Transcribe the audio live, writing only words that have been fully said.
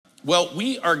Well,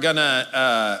 we are going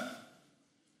to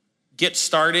get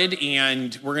started,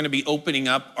 and we're going to be opening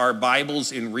up our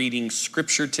Bibles and reading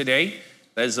Scripture today.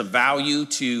 That is a value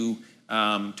to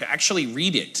actually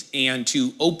read it and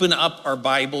to open up our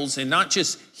Bibles and not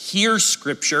just hear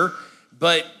Scripture,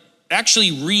 but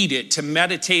actually read it, to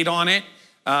meditate on it.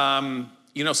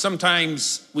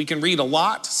 Sometimes we can read a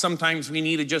lot. Sometimes we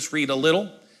need to just read a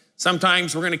little.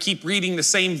 Sometimes we're going to keep reading the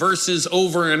same verses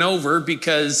over and over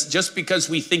because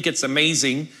we think it's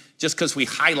amazing, just because we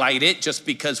highlight it, just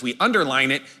because we underline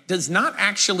it, does not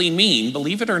actually mean,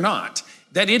 believe it or not,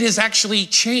 that it has actually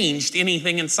changed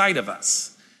anything inside of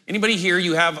us. Anybody here,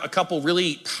 you have a couple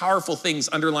really powerful things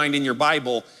underlined in your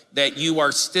Bible that you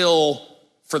are still,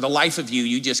 for the life of you,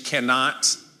 you just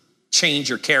cannot change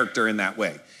your character in that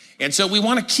way. And so we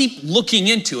want to keep looking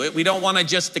into it. We don't want to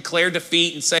just declare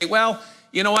defeat and say, well,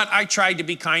 you know what, I tried to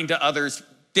be kind to others,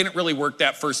 didn't really work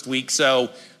that first week, so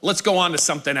let's go on to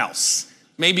something else.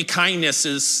 Maybe kindness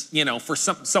is, for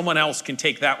someone else can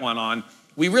take that one on.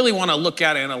 We really want to look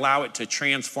at it and allow it to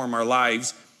transform our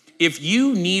lives. If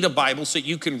you need a Bible so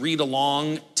you can read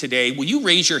along today, will you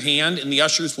raise your hand and the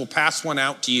ushers will pass one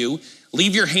out to you?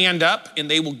 Leave your hand up and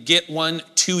they will get one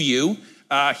to you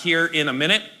here in a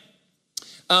minute.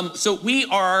 So we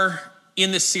are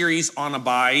in this series on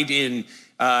Abide, and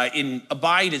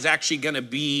Abide is actually going to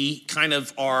be kind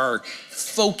of our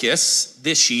focus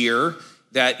this year,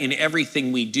 that in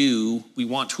everything we do, we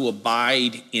want to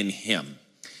abide in him.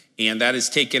 And that is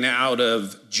taken out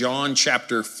of John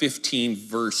chapter 15,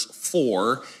 verse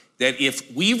 4, that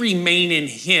if we remain in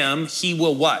him, he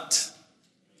will what?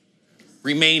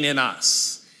 Remain in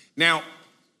us. Now,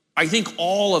 I think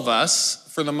all of us,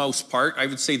 for the most part, I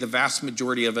would say the vast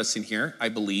majority of us in here, I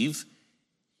believe,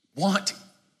 want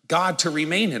God to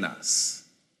remain in us.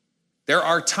 There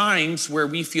are times where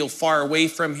we feel far away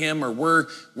from him, or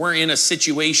we're in a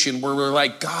situation where we're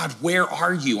like, God, where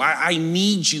are you? I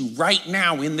need you right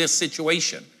now in this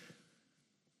situation.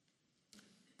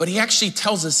 But he actually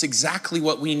tells us exactly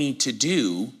what we need to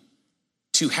do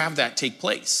to have that take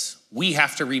place. We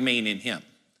have to remain in him.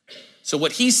 So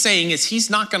what he's saying is he's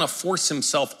not going to force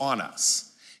himself on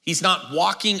us. He's not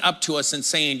walking up to us and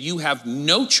saying, you have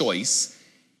no choice.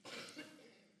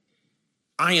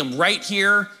 I am right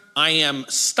here. I am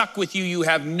stuck with you. You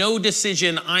have no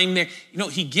decision. I'm there.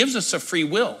 He gives us a free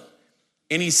will.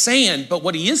 And he's saying, but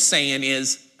what he is saying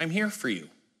is, I'm here for you.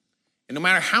 And no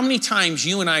matter how many times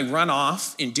you and I run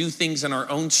off and do things in our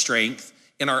own strength,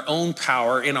 in our own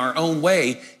power, in our own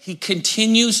way, he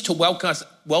continues to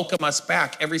welcome us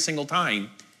back every single time.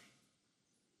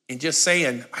 And just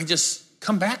saying,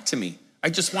 come back to me. I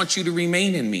just want you to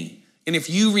remain in me. And if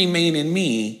you remain in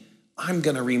me, I'm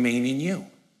going to remain in you.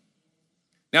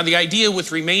 Now, the idea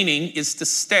with remaining is to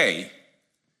stay.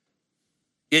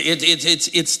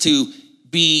 It's to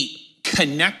be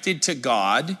connected to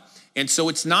God. And so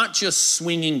it's not just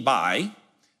swinging by.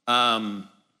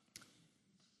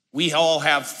 We all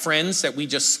have friends that we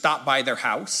just stop by their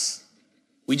house.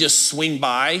 We just swing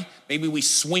by. Maybe we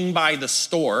swing by the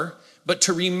store. But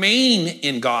to remain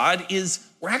in God is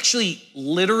we're actually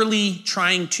literally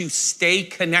trying to stay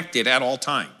connected at all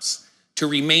times, to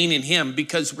remain in him,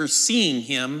 because we're seeing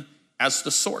him as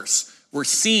the source. We're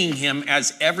seeing him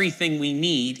as everything we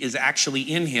need is actually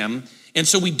in him. And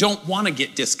so we don't want to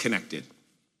get disconnected.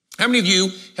 How many of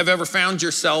you have ever found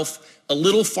yourself a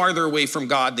little farther away from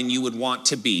God than you would want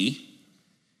to be,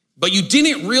 but you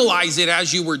didn't realize it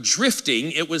as you were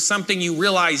drifting? It was something you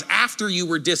realized after you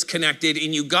were disconnected,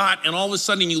 and all of a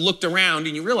sudden you looked around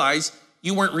and you realized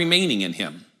you weren't remaining in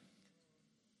him.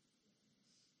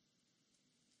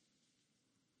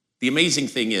 The amazing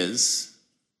thing is,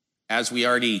 as we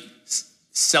already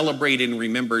celebrated and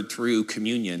remembered through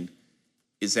communion,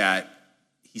 is that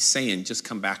he's saying, just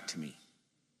come back to me.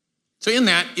 So in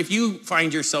that, if you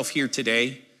find yourself here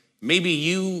today, maybe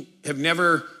you have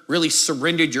never really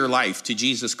surrendered your life to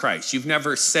Jesus Christ. You've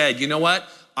never said, you know what?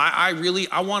 I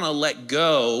want to let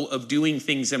go of doing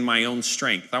things in my own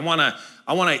strength. I want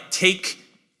to take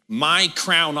my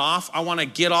crown off. I want to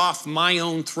get off my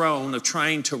own throne of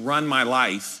trying to run my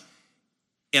life.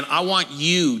 And I want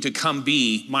you to come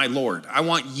be my Lord. I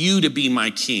want you to be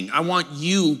my King. I want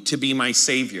you to be my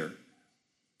Savior.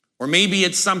 Or maybe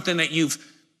it's something that you've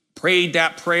prayed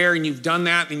that prayer and you've done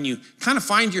that and you kind of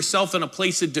find yourself in a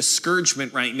place of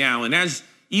discouragement right now. And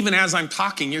even as I'm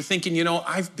talking, you're thinking,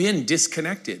 I've been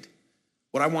disconnected.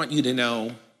 What I want you to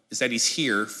know is that he's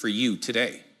here for you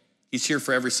today. He's here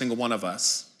for every single one of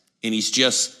us. And he's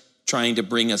just trying to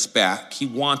bring us back. He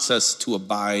wants us to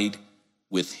abide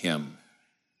with him.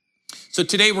 So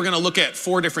today we're going to look at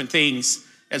 4 different things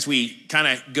as we kind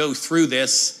of go through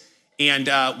this. And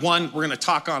one, we're going to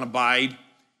talk on abide,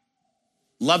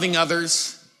 loving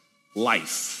others,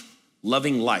 life,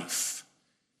 loving life.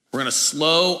 We're going to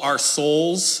slow our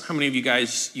souls. How many of you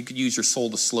guys, you could use your soul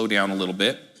to slow down a little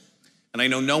bit? And I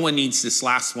know no one needs this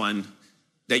last one,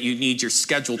 that you need your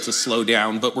schedule to slow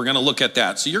down, but we're going to look at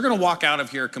that. So you're going to walk out of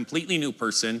here a completely new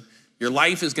person. Your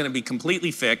life is going to be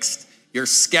completely fixed. Your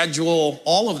schedule,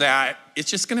 all of that, it's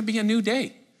just going to be a new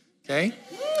day, okay?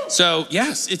 So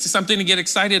yes, it's something to get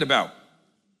excited about.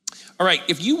 All right,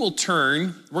 if you will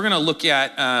turn, we're going to look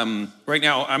at, right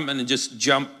now I'm going to just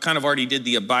jump, kind of already did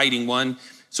the abiding one.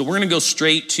 So we're going to go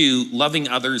straight to loving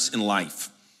others in life.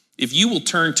 If you will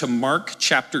turn to Mark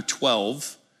chapter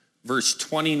 12, verse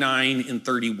 29 and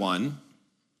 31.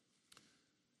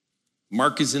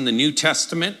 Mark is in the New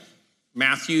Testament,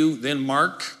 Matthew, then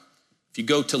Mark. If you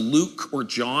go to Luke or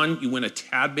John, you went a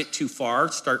tad bit too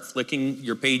far. Start flicking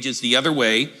your pages the other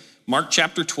way. Mark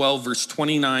chapter 12, verse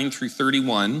 29 through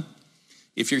 31.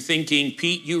 If you're thinking,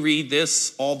 Pete, you read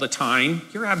this all the time,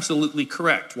 you're absolutely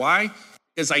correct. Why?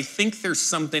 Because I think there's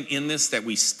something in this that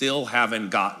we still haven't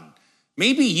gotten.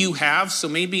 Maybe you have, so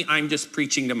maybe I'm just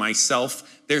preaching to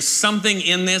myself. There's something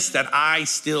in this that I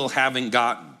still haven't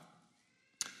gotten.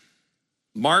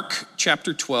 Mark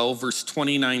chapter 12, verse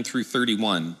 29 through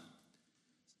 31.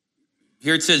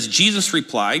 Here it says, Jesus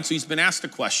replied, so he's been asked a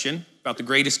question about the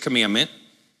greatest commandment.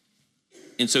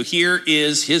 And so here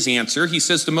is his answer. He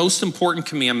says, the most important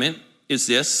commandment is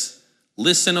this: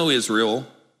 listen, O Israel,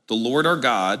 the Lord our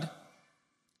God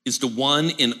is the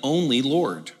one and only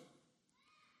Lord.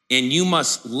 And you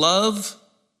must love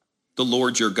the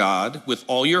Lord your God with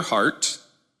all your heart,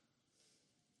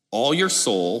 all your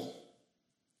soul,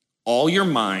 all your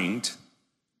mind,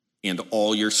 and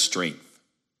all your strength.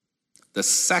 The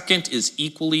second is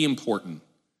equally important.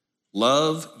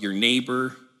 Love your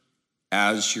neighbor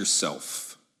as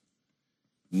yourself.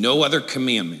 No other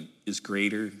commandment is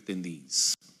greater than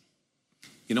these.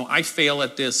 You know, I fail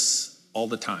at this all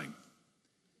the time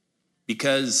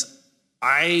because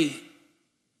I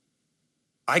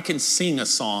can sing a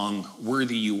song,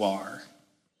 Worthy You Are.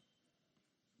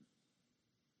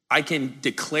 I can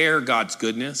declare God's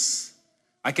goodness.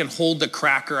 I can hold the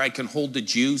cracker. I can hold the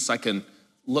juice. I can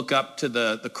look up to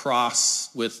the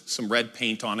cross with some red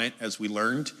paint on it, as we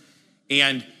learned.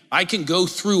 And I can go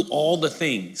through all the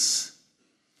things,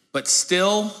 but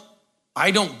still,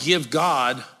 I don't give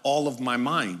God all of my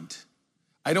mind.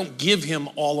 I don't give him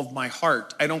all of my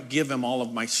heart. I don't give him all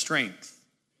of my strength.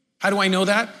 How do I know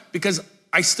that? Because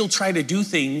I still try to do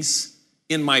things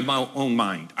in my own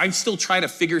mind. I still try to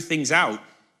figure things out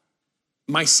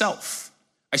myself.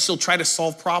 I still try to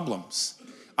solve problems.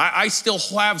 I still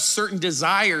have certain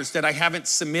desires that I haven't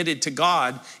submitted to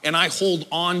God, and I hold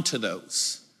on to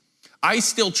those. I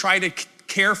still try to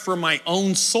care for my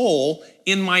own soul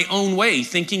in my own way,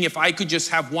 thinking if I could just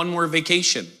have one more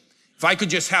vacation, if I could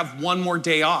just have one more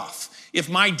day off, if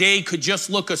my day could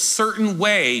just look a certain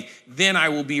way, then I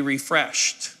will be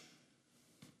refreshed.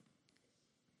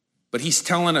 But he's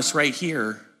telling us right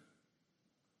here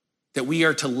that we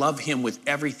are to love him with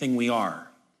everything we are.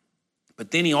 But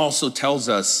then he also tells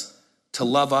us to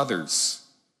love others,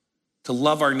 to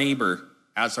love our neighbor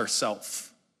as ourselves.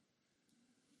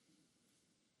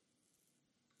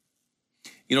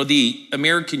 You know, the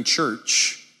American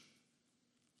church,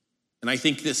 and I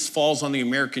think this falls on the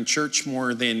American church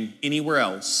more than anywhere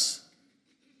else,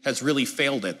 has really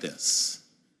failed at this.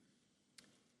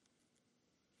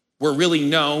 We're really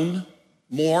known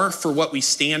more for what we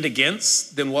stand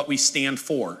against than what we stand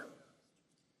for.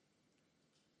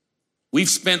 We've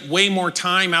spent way more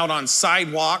time out on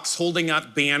sidewalks, holding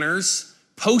up banners,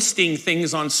 posting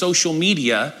things on social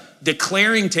media,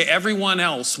 declaring to everyone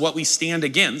else what we stand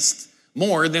against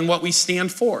more than what we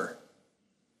stand for.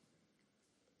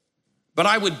 But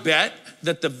I would bet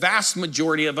that the vast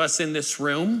majority of us in this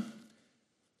room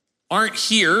aren't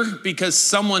here because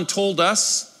someone told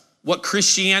us what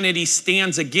Christianity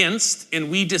stands against, and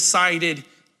we decided,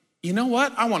 you know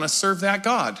what? I want to serve that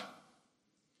God.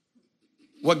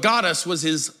 What got us was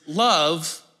his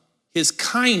love, his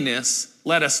kindness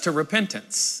led us to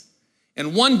repentance.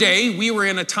 And one day we were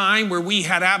in a time where we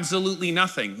had absolutely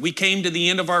nothing. We came to the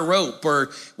end of our rope, or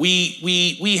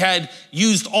we had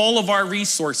used all of our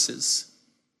resources.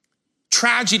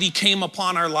 Tragedy came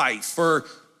upon our life, or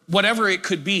whatever it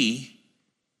could be.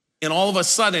 And all of a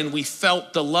sudden we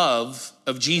felt the love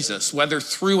of Jesus, whether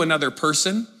through another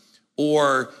person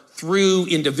or through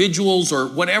individuals or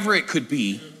whatever it could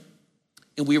be.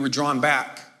 And we were drawn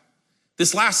back.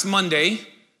 This last Monday,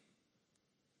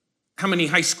 how many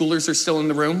high schoolers are still in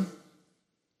the room?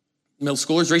 Middle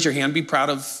schoolers, raise your hand. Be proud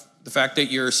of the fact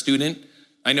that you're a student.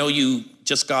 I know you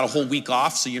just got a whole week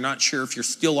off, so you're not sure if you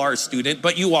still are a student,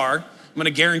 but you are. I'm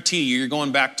gonna guarantee you're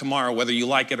going back tomorrow, whether you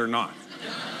like it or not.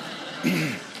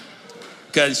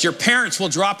 Because your parents will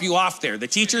drop you off there. The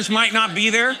teachers might not be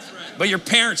there, but your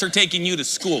parents are taking you to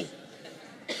school.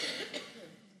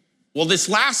 Well, this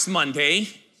last Monday,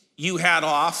 you had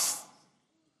off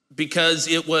because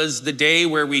it was the day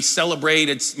where we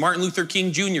celebrated Martin Luther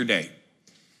King Jr. Day.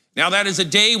 Now, that is a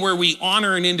day where we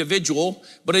honor an individual,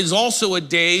 but it is also a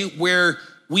day where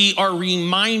we are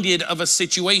reminded of a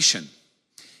situation.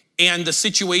 And the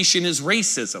situation is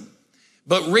racism.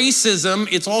 But racism,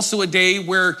 it's also a day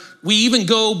where we even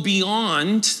go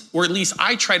beyond, or at least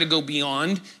I try to go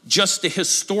beyond, just the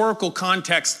historical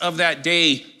context of that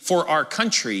day for our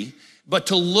country, but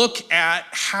to look at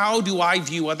how do I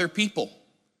view other people?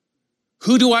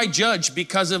 Who do I judge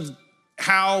because of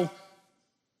how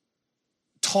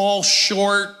tall,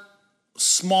 short,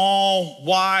 small,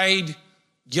 wide,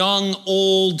 young,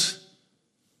 old,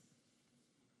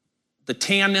 the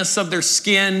tanness of their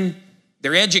skin,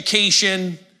 their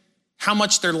education, how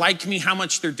much they're like me, how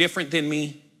much they're different than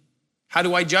me? How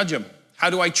do I judge them?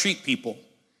 How do I treat people?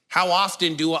 How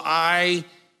often do I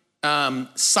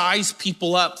size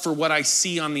people up for what I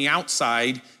see on the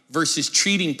outside versus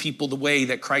treating people the way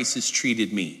that Christ has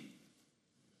treated me?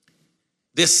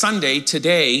 This Sunday,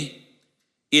 today,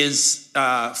 is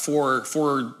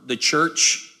for the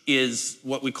church, is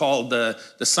what we call the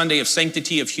Sunday of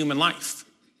Sanctity of Human Life,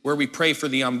 where we pray for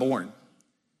the unborn.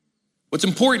 What's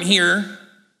important here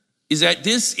is that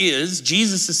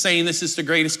Jesus is saying this is the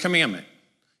greatest commandment.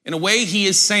 In a way, he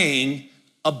is saying,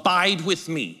 abide with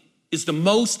me is the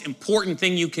most important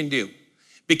thing you can do.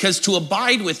 Because to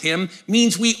abide with him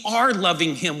means we are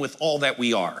loving him with all that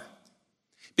we are.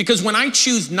 Because when I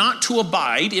choose not to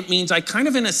abide, it means I kind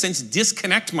of, in a sense,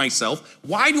 disconnect myself.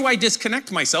 Why do I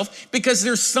disconnect myself? Because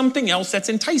there's something else that's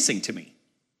enticing to me.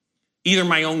 Either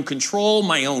my own control,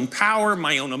 my own power,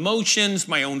 my own emotions,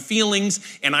 my own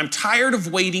feelings, and I'm tired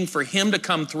of waiting for him to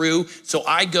come through, so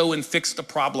I go and fix the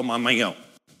problem on my own.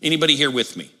 Anybody here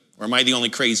with me? Or am I the only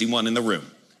crazy one in the room?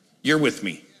 You're with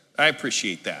me. I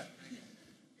appreciate that.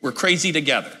 We're crazy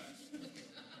together.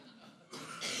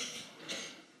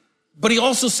 But he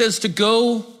also says to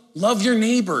go love your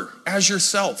neighbor as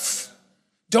yourself.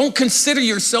 Don't consider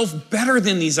yourself better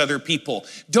than these other people.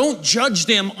 Don't judge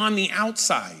them on the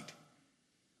outside.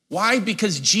 Why?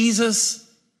 Because Jesus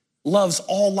loves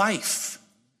all life.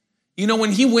 You know,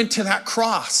 when he went to that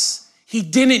cross, he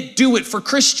didn't do it for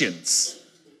Christians.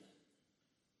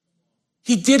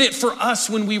 He did it for us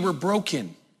when we were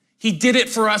broken. He did it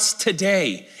for us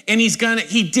today. And he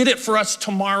did it for us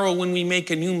tomorrow when we make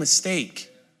a new mistake.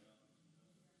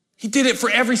 He did it for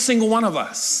every single one of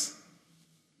us.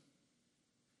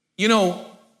 You know,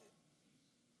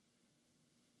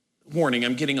 warning,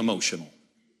 I'm getting emotional.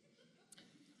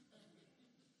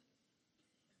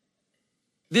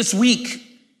 This week,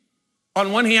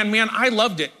 on one hand, man, I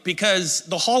loved it because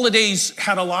the holidays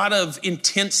had a lot of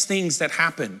intense things that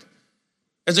happened.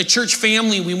 As a church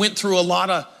family, we went through a lot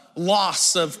of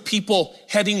loss of people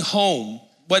heading home.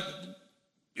 But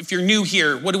if you're new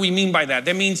here, what do we mean by that?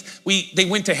 That means they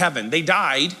went to heaven. They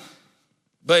died,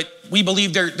 but we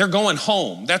believe they're going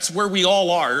home. That's where we all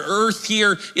are. Earth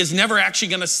here is never actually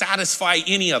going to satisfy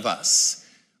any of us.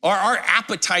 Our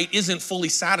appetite isn't fully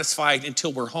satisfied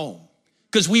until we're home.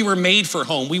 Because we were made for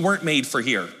home. We weren't made for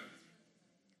here.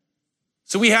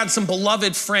 So we had some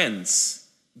beloved friends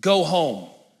go home.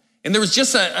 And there was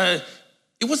just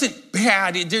it wasn't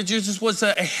bad. There just was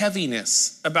a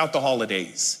heaviness about the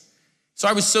holidays. So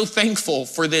I was so thankful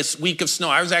for this week of snow.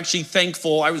 I was actually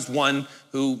thankful. I was one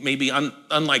who maybe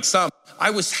unlike some, I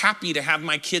was happy to have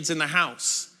my kids in the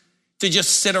house, to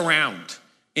just sit around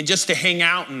and just to hang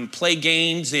out and play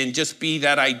games and just be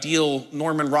that ideal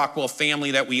Norman Rockwell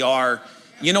family that we are.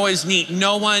 You know, it's neat.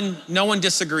 No one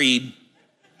disagreed.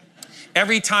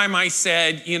 Every time I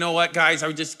said, you know what, guys,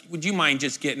 would you mind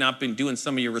just getting up and doing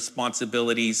some of your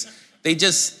responsibilities? They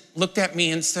just looked at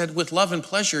me and said, with love and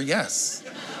pleasure, yes.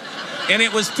 And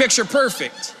it was picture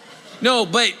perfect. No,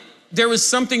 but there was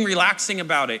something relaxing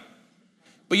about it.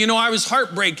 But you know, I was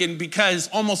heartbroken because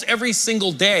almost every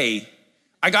single day,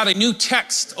 I got a new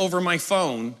text over my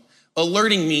phone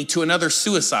alerting me to another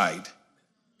suicide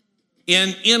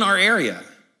in our area.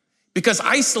 Because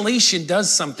isolation does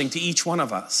something to each one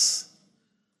of us.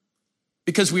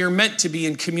 Because we are meant to be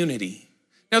in community.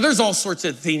 Now, there's all sorts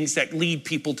of things that lead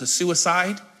people to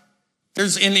suicide.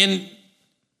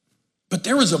 But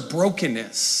there was a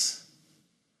brokenness.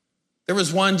 There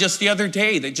was one just the other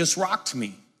day that just rocked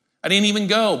me. I didn't even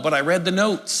go, but I read the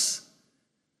notes.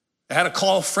 I had to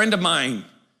call a friend of mine,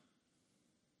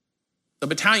 the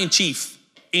battalion chief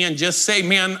and just say,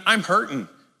 man, I'm hurting.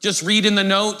 Just reading the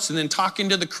notes and then talking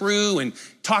to the crew and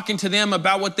talking to them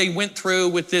about what they went through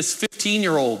with this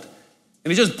 15-year-old.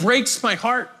 And it just breaks my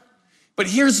heart. But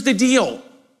here's the deal.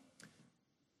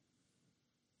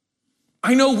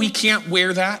 I know we can't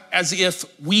wear that as if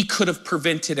we could have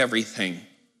prevented everything.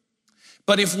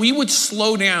 But if we would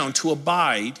slow down to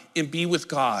abide and be with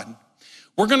God,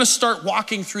 we're gonna start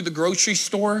walking through the grocery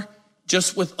store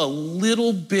just with a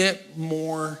little bit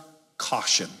more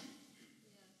caution.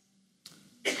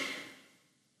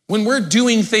 When we're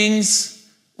doing things,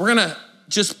 we're gonna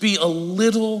just be a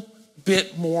little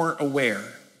bit more aware.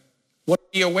 What are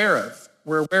we aware of?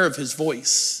 We're aware of his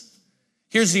voice.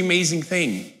 Here's the amazing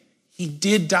thing. He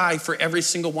did die for every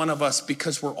single one of us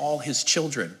because we're all his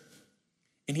children.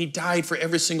 And he died for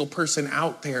every single person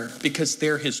out there because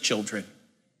they're his children.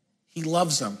 He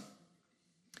loves them.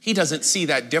 He doesn't see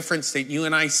that difference that you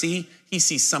and I see. He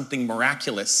sees something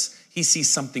miraculous. He sees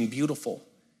something beautiful.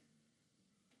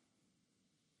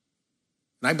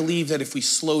 And I believe that if we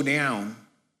slow down,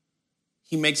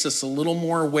 he makes us a little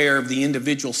more aware of the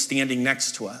individual standing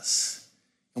next to us.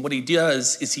 And what he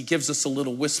does is he gives us a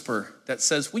little whisper that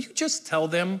says, will you just tell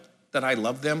them that I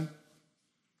love them?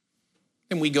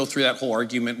 And we go through that whole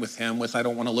argument with him with, I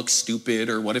don't want to look stupid,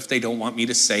 or what if they don't want me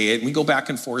to say it? And we go back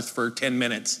and forth for 10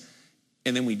 minutes,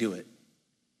 and then we do it.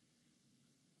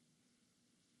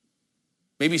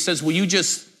 Maybe he says, will you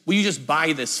just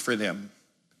buy this for them?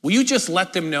 Will you just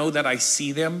let them know that I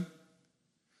see them?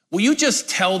 Will you just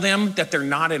tell them that they're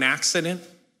not an accident?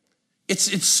 It's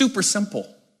super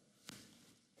simple.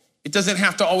 It doesn't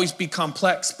have to always be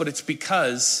complex, but it's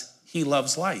because he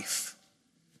loves life.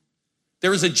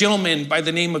 There was a gentleman by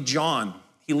the name of John.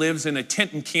 He lives in a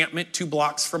tent encampment 2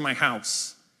 blocks from my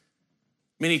house.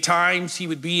 Many times he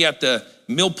would be at the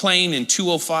Mill Plain and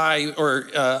 205 or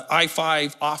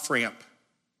I-5 off-ramp.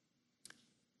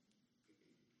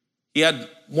 He had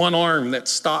one arm that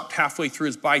stopped halfway through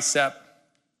his bicep,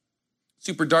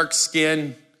 super dark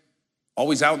skin,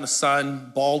 always out in the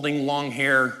sun, balding, long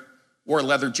hair, wore a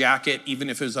leather jacket even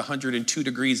if it was 102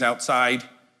 degrees outside,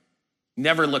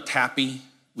 never looked happy,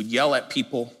 would yell at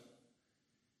people.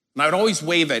 And I would always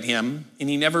wave at him, and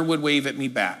he never would wave at me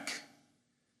back.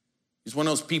 He's one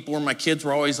of those people where my kids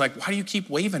were always like, why do you keep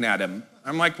waving at him?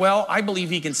 I'm like, well, I believe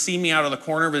he can see me out of the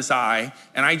corner of his eye,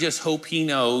 and I just hope he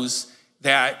knows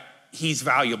that he's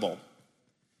valuable.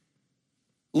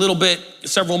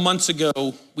 Several months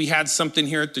ago, we had something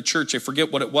here at the church. I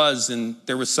forget what it was, and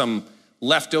there was some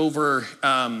leftover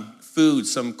food,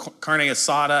 some carne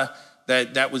asada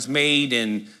that was made,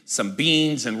 and some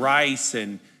beans and rice,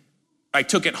 and I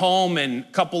took it home, and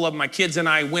a couple of my kids and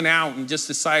I went out and just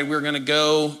decided we were gonna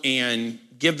go and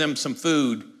give them some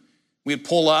food. We'd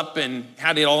pull up and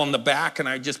had it all in the back, and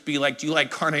I'd just be like, do you like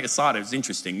carne asada? It was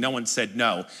interesting. No one said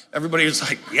no. Everybody was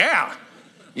like, yeah,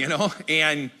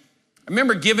 and I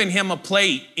remember giving him a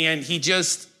plate, and he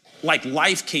just, like,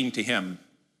 life came to him.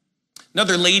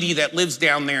 Another lady that lives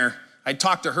down there, I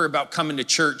talked to her about coming to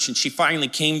church, and she finally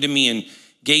came to me and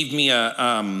gave me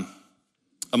a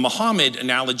Muhammad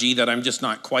analogy that I'm just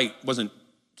wasn't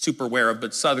super aware of,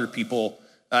 but other people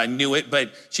knew it.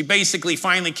 But she basically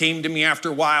finally came to me after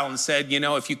a while and said,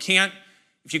 if you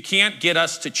can't get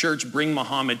us to church, bring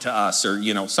Muhammad to us,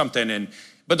 or something.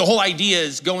 But the whole idea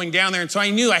is going down there. And so I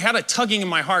knew I had a tugging in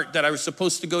my heart that I was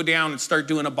supposed to go down and start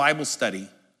doing a Bible study.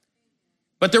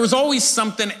 But there was always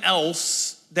something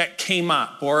else that came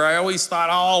up, or I always thought,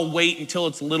 I'll wait until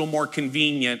it's a little more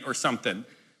convenient or something.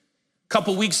 A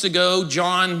couple weeks ago,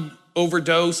 John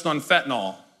overdosed on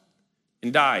fentanyl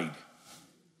and died.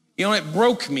 It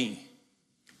broke me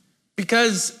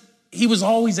because he was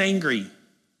always angry.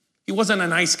 He wasn't a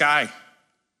nice guy.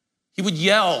 He would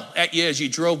yell at you as you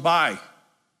drove by.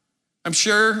 I'm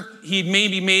sure he'd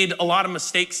maybe made a lot of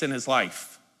mistakes in his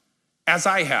life, as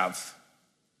I have.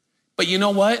 But you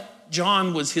know what?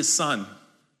 John was his son.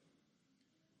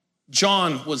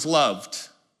 John was loved.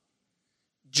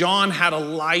 John had a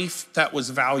life that was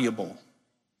valuable.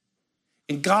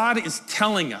 And God is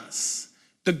telling us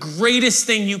the greatest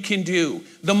thing you can do,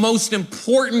 the most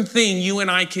important thing you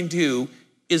and I can do,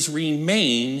 is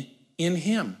remain in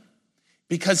him.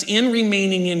 Because in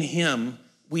remaining in him,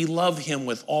 we love him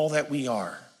with all that we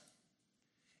are.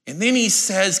 And then he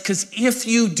says, because if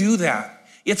you do that,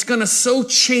 it's gonna so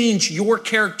change your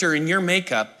character and your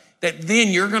makeup that then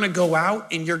you're gonna go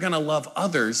out and you're gonna love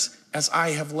others as I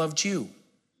have loved you.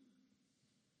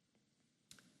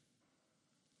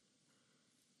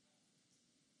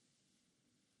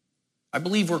 I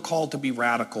believe we're called to be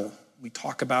radical. We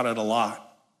talk about it a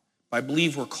lot. I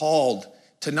believe we're called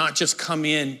to not just come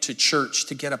in to church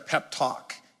to get a pep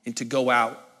talk and to go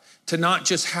out, to not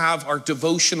just have our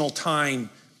devotional time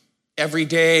every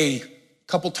day, a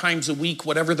couple times a week,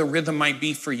 whatever the rhythm might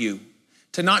be for you,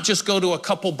 to not just go to a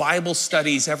couple Bible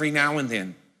studies every now and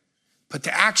then, but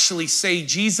to actually say,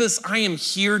 Jesus, I am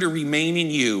here to remain in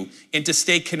you and to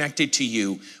stay connected to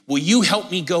you. Will you help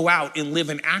me go out and live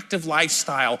an active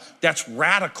lifestyle that's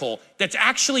radical, that's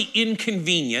actually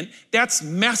inconvenient, that's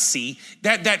messy,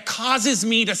 that causes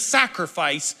me to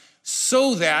sacrifice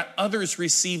so that others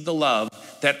receive the love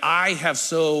that I have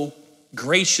so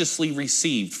graciously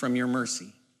received from your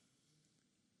mercy.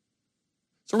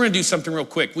 So we're gonna do something real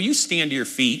quick. Will you stand to your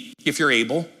feet if you're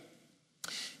able?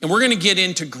 And we're gonna get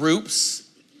into groups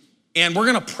and we're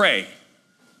gonna pray.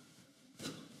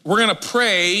 We're gonna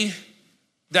pray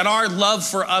that our love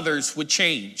for others would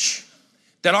change,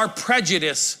 that our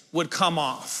prejudice would come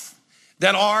off,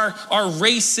 that our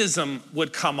racism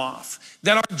would come off,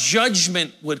 that our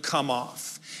judgment would come off.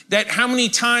 That how many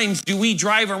times do we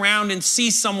drive around and see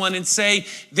someone and say,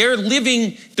 they're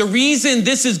living, the reason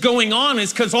this is going on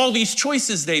is because all these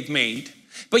choices they've made.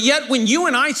 But yet when you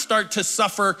and I start to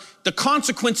suffer the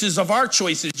consequences of our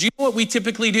choices, do you know what we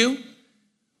typically do?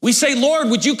 We say, Lord,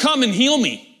 would you come and heal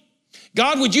me?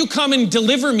 God, would you come and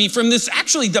deliver me from this,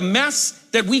 actually the mess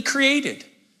that we created?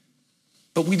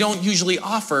 But we don't usually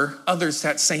offer others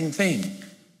that same thing.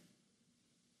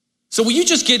 So will you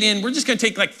just get in, we're just gonna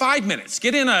take like 5 minutes,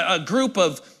 get in a group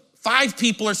of 5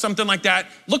 people or something like that.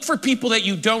 Look for people that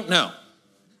you don't know,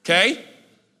 okay?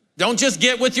 Don't just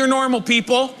get with your normal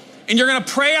people. And you're gonna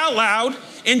pray out loud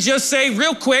and just say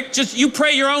real quick, just you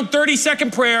pray your own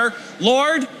 30-second prayer.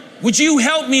 Lord, would you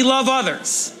help me love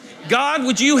others? God,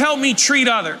 would you help me treat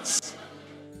others?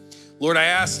 Lord, I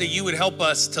ask that you would help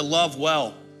us to love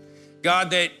well.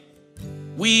 God, that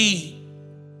we're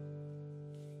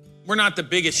not the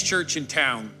biggest church in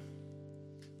town.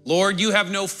 Lord, you have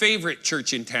no favorite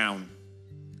church in town.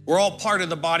 We're all part of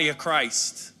the body of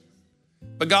Christ.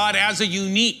 But God, as a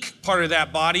unique part of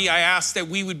that body, I ask that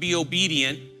we would be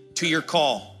obedient to your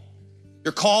call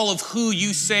of who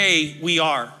you say we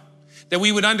are, that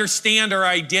we would understand our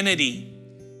identity.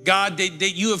 God,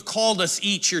 that you have called us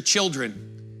each your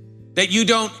children, that you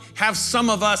don't have some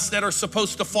of us that are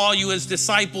supposed to follow you as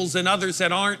disciples and others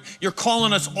that aren't. You're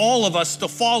calling us, all of us, to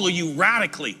follow you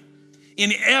radically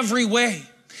in every way,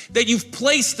 that you've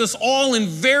placed us all in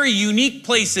very unique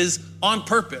places on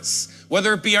purpose.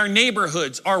 Whether it be our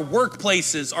neighborhoods, our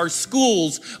workplaces, our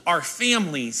schools, our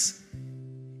families.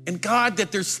 And God,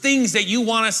 that there's things that you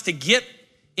want us to get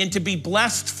and to be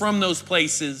blessed from those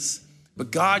places.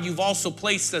 But God, you've also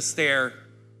placed us there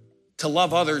to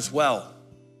love others well.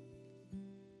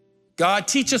 God,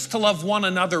 teach us to love one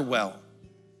another well.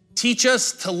 Teach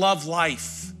us to love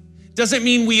life. Doesn't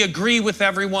mean we agree with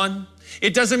everyone.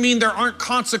 It doesn't mean there aren't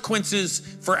consequences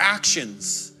for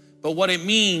actions. But what it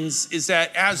means is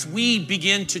that as we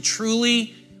begin to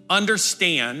truly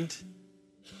understand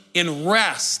and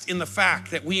rest in the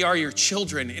fact that we are your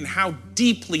children and how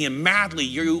deeply and madly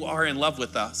you are in love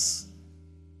with us,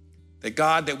 that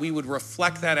God, that we would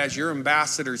reflect that as your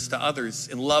ambassadors to others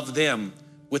and love them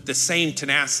with the same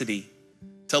tenacity,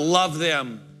 to love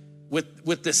them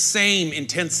with the same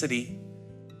intensity.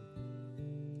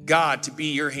 God, to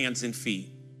be your hands and feet.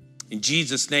 In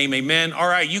Jesus' name, amen. All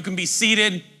right, you can be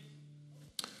seated.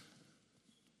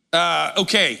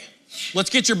 Okay, let's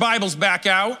get your Bibles back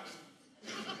out.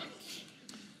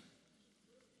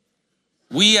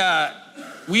 We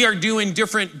are doing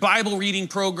different Bible reading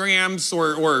programs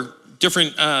or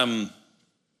different,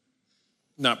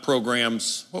 not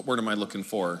programs, what word am I looking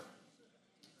for?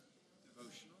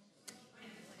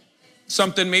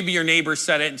 Something, maybe your neighbor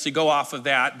said it and so go off of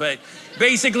that. But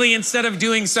basically, instead of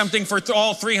doing something for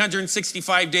all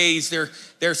 365 days,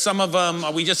 there's some of them,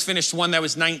 we just finished one that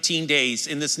was 19 days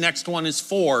and this next one is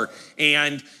 4.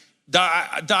 And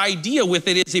the idea with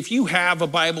it is if you have a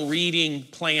Bible reading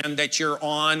plan that you're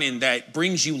on and that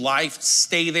brings you life,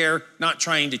 stay there, not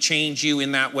trying to change you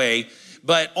in that way,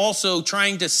 but also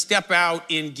trying to step out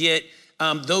and get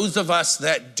those of us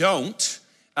that don't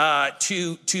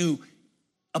to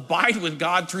abide with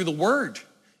God through the word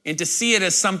and to see it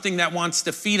as something that wants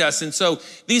to feed us. And so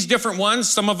these different ones,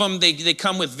 some of them, they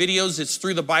come with videos. It's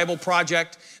through the Bible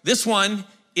Project. This one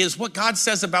is what God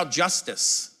says about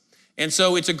justice. And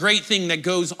so it's a great thing that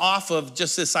goes off of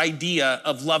just this idea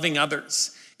of loving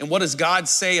others. And what does God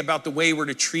say about the way we're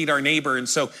to treat our neighbor? And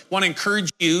so I want to encourage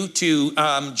you to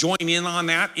join in on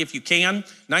that if you can.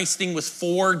 Nice thing with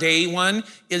 4-day one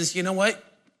is, you know what?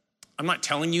 I'm not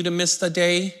telling you to miss the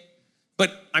day,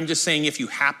 but I'm just saying if you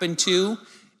happen to,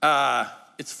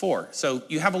 it's 4. So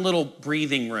you have a little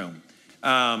breathing room.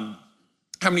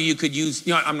 How many of you could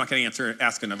use, I'm not going to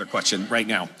ask another question right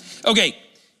now. Okay,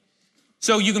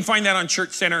 so you can find that on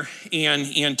Church Center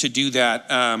and to do that.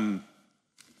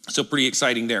 So pretty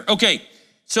exciting there. Okay,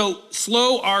 so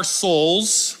slow our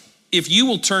souls. If you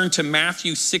will turn to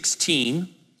Matthew 16.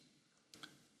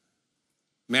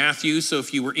 Matthew, so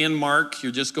if you were in Mark,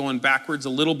 you're just going backwards a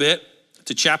little bit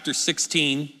to chapter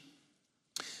 16,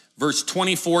 verse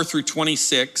 24 through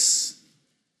 26.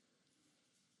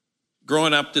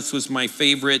 Growing up, this was my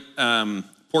favorite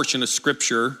portion of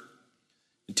scripture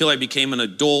until I became an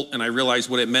adult and I realized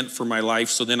what it meant for my life.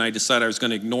 So then I decided I was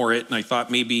going to ignore it, and I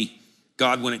thought maybe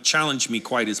God wouldn't challenge me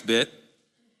quite as bit.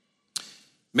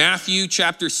 Matthew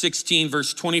chapter 16,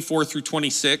 verse 24 through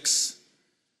 26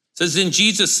 says, then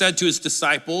Jesus said to his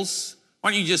disciples,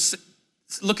 why don't you just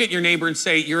look at your neighbor and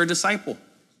say, you're a disciple.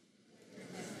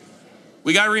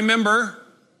 We got to remember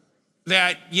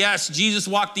that, yes, Jesus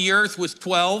walked the earth with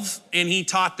 12 and he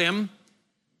taught them.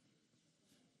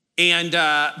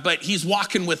 But he's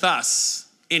walking with us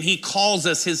and he calls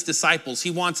us his disciples.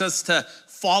 He wants us to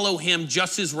follow him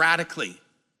just as radically.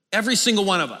 Every single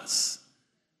one of us.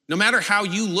 No matter how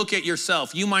you look at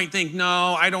yourself, you might think,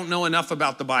 no, I don't know enough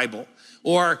about the Bible.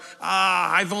 Or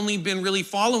I've only been really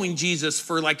following Jesus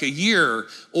for like a year.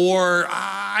 Or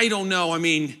I don't know. I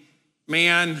mean,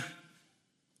 man,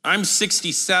 I'm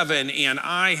 67 and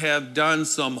I have done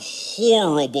some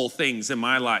horrible things in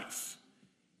my life.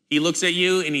 He looks at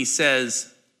you and he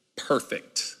says,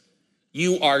 perfect.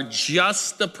 You are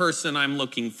just the person I'm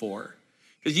looking for.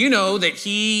 Because you know that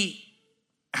he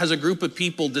has a group of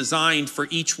people designed for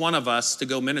each one of us to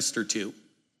go minister to.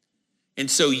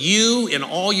 And so you and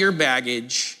all your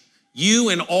baggage, you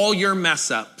and all your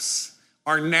mess ups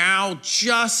are now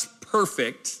just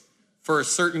perfect for a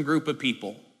certain group of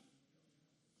people.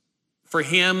 For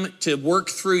him to work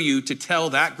through you to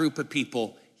tell that group of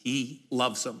people he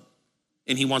loves them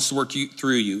and he wants to work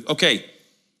through you. Okay,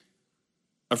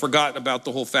 I forgot about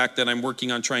the whole fact that I'm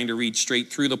working on trying to read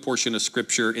straight through the portion of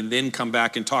scripture and then come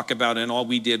back and talk about it. And all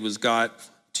we did was got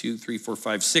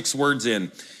 6 words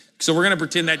in. So we're going to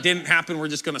pretend that didn't happen. We're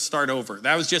just going to start over.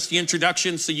 That was just the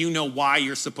introduction so you know why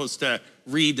you're supposed to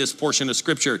read this portion of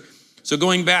scripture. So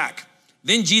going back,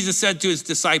 then Jesus said to his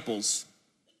disciples,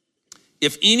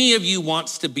 if any of you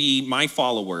wants to be my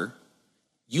follower,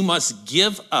 you must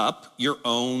give up your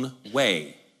own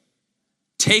way.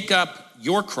 Take up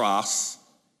your cross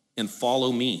and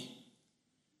follow me.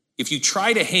 If you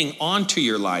try to hang on to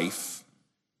your life,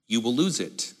 you will lose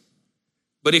it.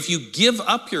 But if you give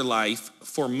up your life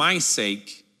for my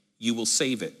sake, you will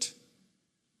save it.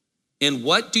 And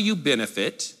what do you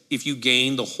benefit if you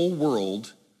gain the whole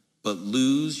world but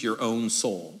lose your own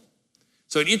soul?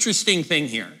 So an interesting thing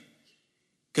here,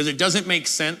 because it doesn't make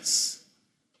sense.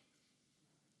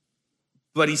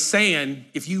 But he's saying,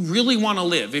 if you really want to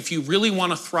live, if you really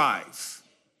want to thrive,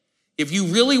 if you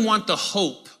really want the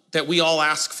hope that we all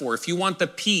ask for, if you want the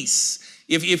peace,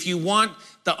 if you want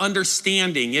the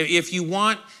understanding, if you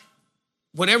want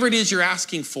whatever it is you're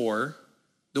asking for,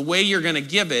 the way you're going to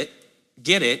get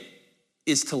it,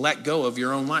 is to let go of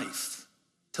your own life,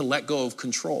 to let go of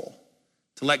control,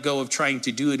 to let go of trying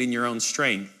to do it in your own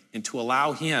strength, and to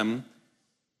allow him.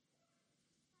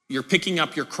 You're picking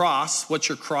up your cross. What's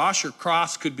your cross? Your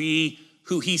cross could be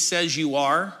who he says you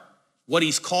are, what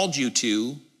he's called you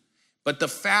to. But the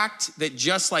fact that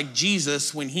just like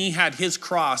Jesus, when he had his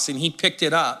cross and he picked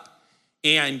it up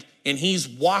and he's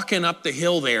walking up the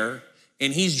hill there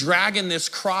and he's dragging this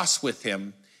cross with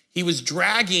him, he was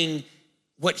dragging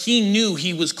what he knew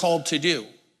he was called to do.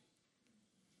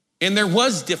 And there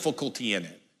was difficulty in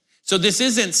it. So this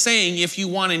isn't saying if you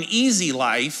want an easy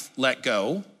life, let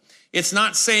go. It's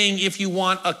not saying if you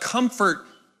want a comfort,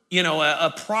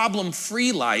 a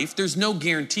problem-free life. There's no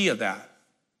guarantee of that.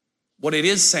 What it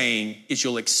is saying is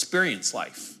you'll experience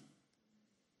life.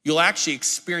 You'll actually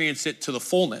experience it to the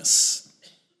fullness.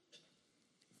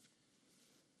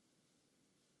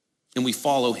 And we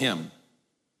follow him.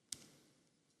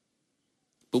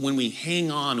 But when we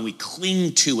hang on and we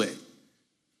cling to it,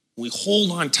 we hold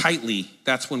on tightly,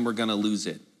 that's when we're going to lose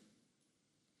it.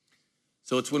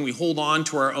 So it's when we hold on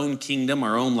to our own kingdom,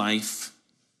 our own life,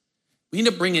 we end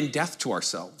up bringing death to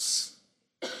ourselves.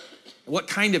 What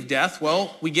kind of death?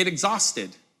 Well, we get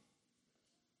exhausted.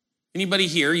 Anybody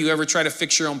here, you ever try to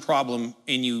fix your own problem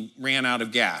and you ran out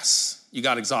of gas? You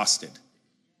got exhausted.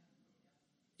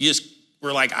 You just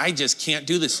were like, I just can't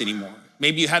do this anymore.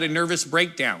 Maybe you had a nervous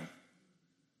breakdown.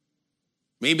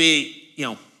 Maybe,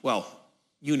 you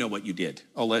know what you did.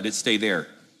 I'll let it stay there.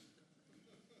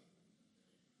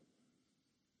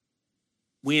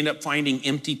 We end up finding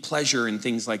empty pleasure and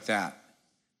things like that.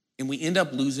 And we end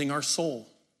up losing our soul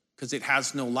because it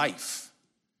has no life.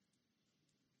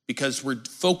 Because we're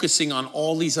focusing on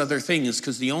all these other things,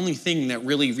 because the only thing that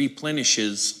really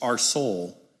replenishes our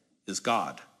soul is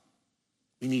God.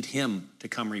 We need him to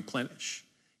come replenish.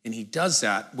 And he does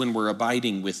that when we're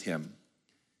abiding with him.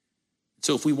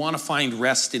 So if we want to find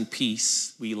rest and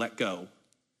peace, we let go.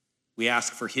 We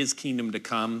ask for his kingdom to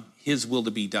come, his will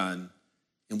to be done,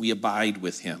 and we abide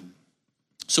with him.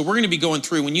 So we're going to be going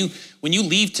through, when you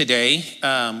leave today,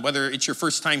 whether it's your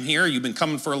first time here, you've been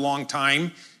coming for a long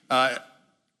time,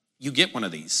 you get one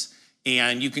of these.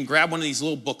 And you can grab one of these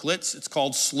little booklets. It's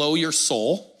called Slow Your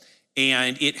Soul.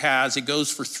 And it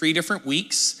goes for 3 different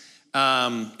weeks.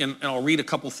 And I'll read a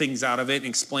couple things out of it and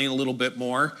explain a little bit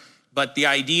more. But the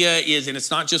idea is, and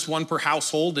it's not just one per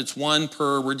household, it's one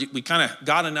per, we kind of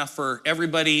got enough for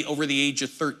everybody over the age of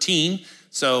 13.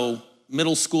 So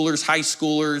middle schoolers, high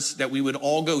schoolers, that we would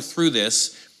all go through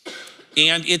this.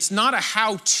 And it's not a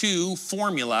how-to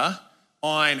formula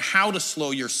on how to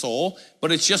slow your soul,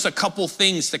 but it's just a couple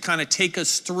things to kind of take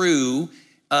us through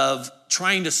of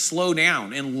trying to slow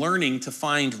down and learning to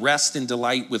find rest and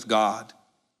delight with God.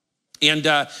 And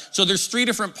so there's 3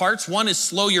 different parts. One is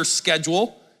slow your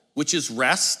schedule, which is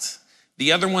rest.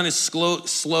 The other one is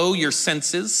slow your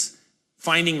senses,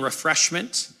 finding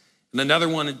refreshment. And another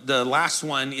one, the last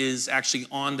one, is actually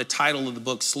on the title of the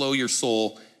book, Slow Your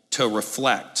Soul, to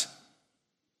reflect.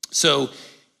 So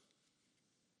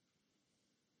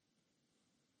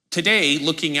today,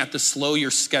 looking at the slow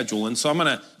your schedule, and so I'm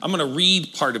gonna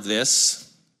read part of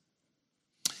this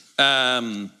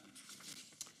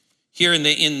here in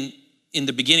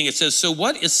the beginning. It says, so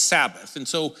what is Sabbath? And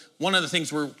so one of the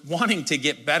things we're wanting to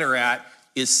get better at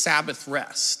is Sabbath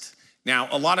rest. Now,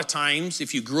 a lot of times,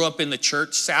 if you grew up in the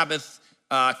church, Sabbath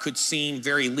could seem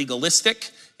very legalistic.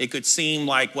 It could seem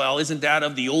like, well, isn't that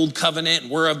of the old covenant?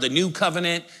 We're of the new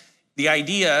covenant. The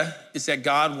idea is that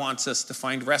God wants us to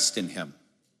find rest in him.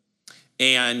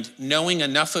 And knowing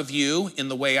enough of you in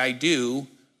the way I do,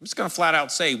 I'm just gonna flat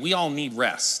out say, we all need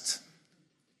rest.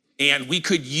 And we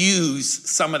could use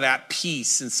some of that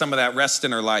peace and some of that rest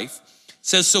in our life. It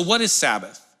says, so what is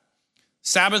Sabbath?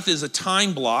 Sabbath is a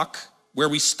time block where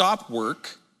we stop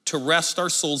work to rest our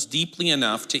souls deeply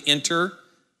enough to enter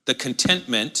the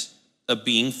contentment of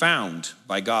being found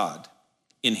by God.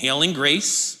 Inhaling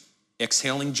grace,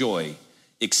 exhaling joy,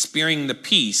 experiencing the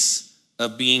peace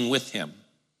of being with him.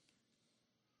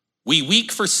 We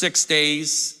week for 6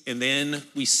 days, and then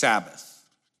we Sabbath.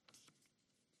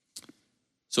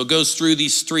 So it goes through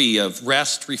these 3 of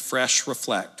rest, refresh,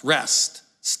 reflect. Rest.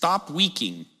 Stop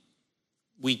weeking.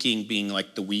 Weeking being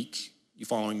like the week. You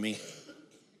following me?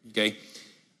 Okay.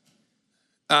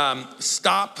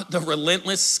 Stop the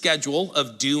relentless schedule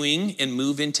of doing and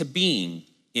move into being.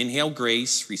 Inhale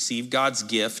grace, receive God's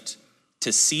gift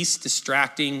to cease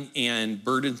distracting and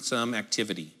burdensome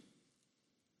activity.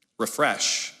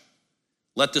 Refresh.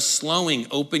 Let the slowing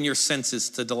open your senses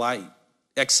to delight.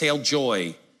 Exhale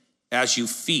joy as you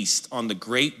feast on the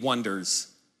great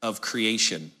wonders of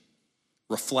creation.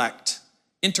 Reflect.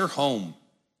 Enter home.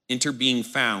 Enter being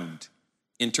found.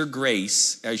 Enter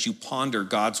grace as you ponder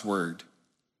God's word.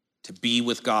 To be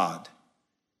with God.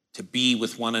 To be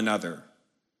with one another.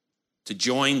 To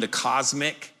join the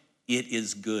cosmic, it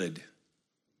is good.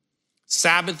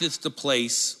 Sabbath is the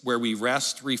place where we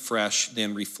rest, refresh,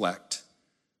 then reflect.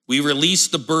 We release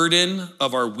the burden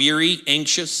of our weary,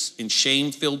 anxious, and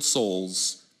shame-filled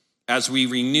souls as we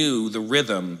renew the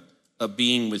rhythm of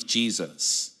being with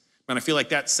Jesus. And I feel like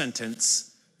that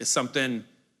sentence is something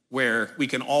where we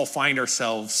can all find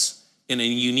ourselves in a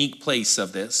unique place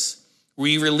of this.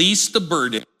 We release the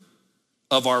burden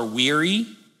of our weary.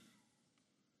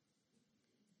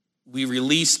 We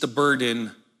release the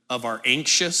burden of our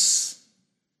anxious.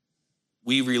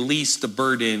 We release the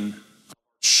burden of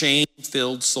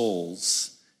shame-filled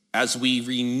souls as we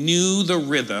renew the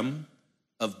rhythm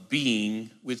of being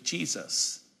with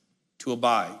Jesus, to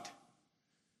abide.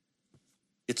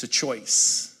 It's a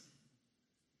choice.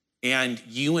 And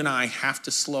you and I have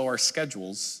to slow our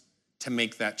schedules to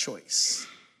make that choice.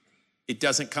 It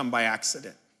doesn't come by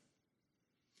accident.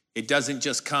 It doesn't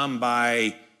just come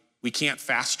by, we can't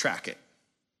fast track it.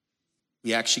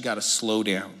 We actually got to slow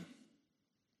down.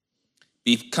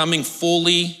 Becoming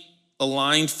fully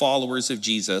aligned followers of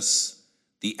Jesus,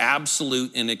 the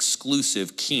absolute and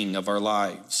exclusive King of our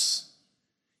lives.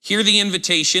 Hear the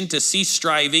invitation to cease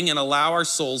striving and allow our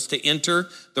souls to enter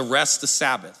the rest of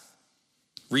Sabbath.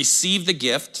 Receive the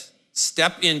gift,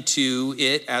 step into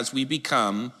it as we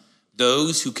become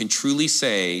those who can truly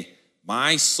say,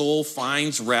 my soul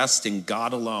finds rest in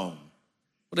God alone.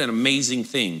 What an amazing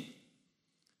thing.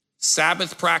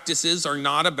 Sabbath practices are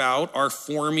not about our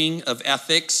forming of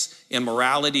ethics and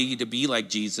morality to be like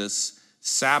Jesus.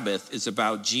 Sabbath is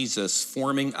about Jesus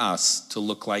forming us to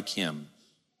look like him.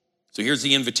 So here's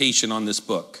the invitation on this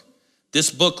book.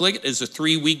 This booklet is a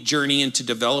 3-week journey into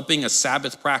developing a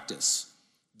Sabbath practice.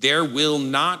 There will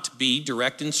not be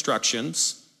direct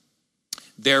instructions.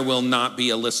 There will not be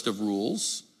a list of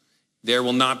rules. There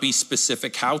will not be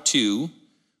specific how-to,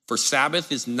 for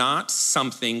Sabbath is not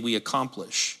something we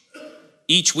accomplish.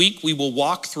 Each week, we will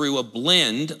walk through a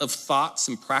blend of thoughts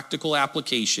and practical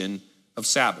application of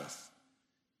Sabbath.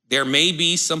 There may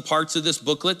be some parts of this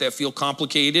booklet that feel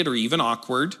complicated or even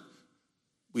awkward.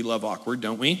 We love awkward,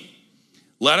 don't we?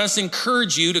 Let us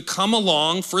encourage you to come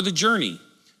along for the journey,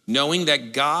 knowing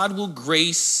that God will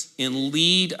grace and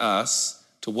lead us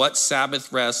to what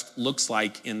Sabbath rest looks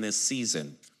like in this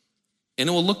season. And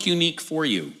it will look unique for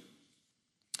you.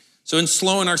 So in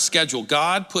slowing our schedule,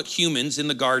 God put humans in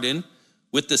the garden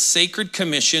with the sacred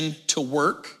commission to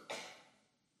work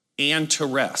and to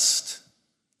rest,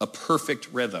 a perfect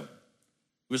rhythm.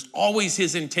 It was always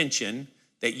his intention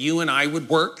that you and I would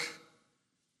work,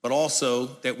 but also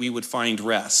that we would find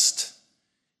rest.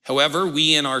 However,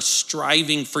 we in our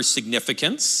striving for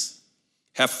significance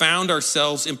have found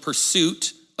ourselves in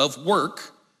pursuit of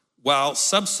work while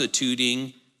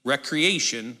substituting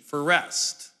recreation for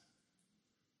rest.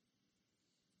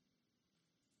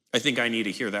 I think I need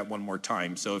to hear that one more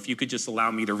time. So if you could just allow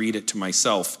me to read it to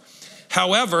myself.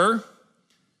 However,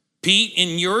 Pete,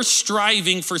 in your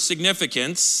striving for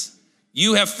significance,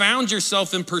 you have found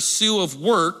yourself in pursuit of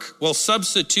work while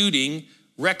substituting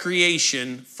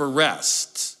recreation for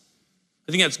rest.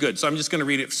 I think that's good. So I'm just going to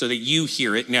read it so that you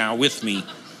hear it now with me.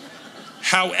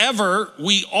 However,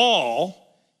 we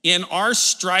all, in our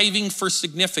striving for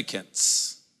significance,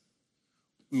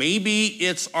 maybe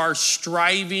it's our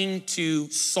striving to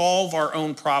solve our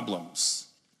own problems.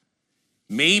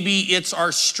 Maybe it's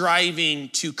our striving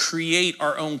to create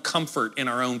our own comfort and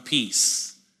our own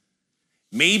peace.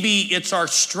 Maybe it's our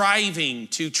striving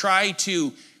to try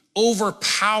to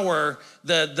overpower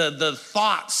the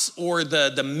thoughts or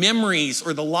the memories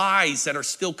or the lies that are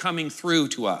still coming through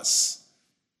to us.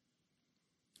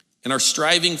 In our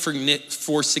striving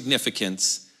for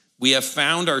significance, we have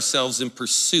found ourselves in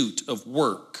pursuit of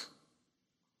work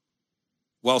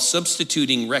while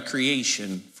substituting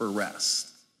recreation for rest.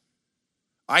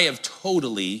 I have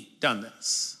totally done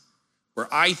this, where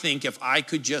I think if I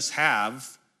could just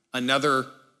have another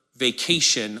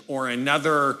vacation or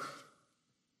another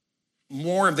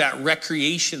more of that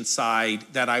recreation side,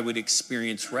 that I would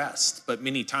experience rest. But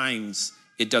many times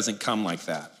it doesn't come like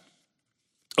that.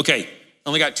 Okay,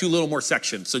 only got 2 little more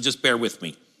sections, so just bear with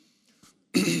me.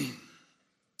 Any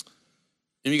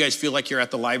of you guys feel like you're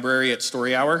at the library at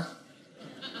story hour?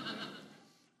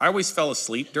 I always fell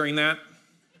asleep during that.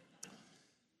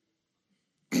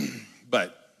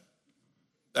 But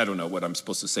I don't know what I'm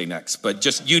supposed to say next, but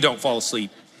just you don't fall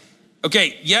asleep.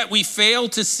 Okay, yet we fail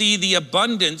to see the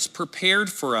abundance prepared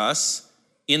for us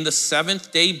in the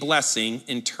 7th-day blessing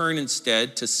and turn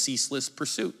instead to ceaseless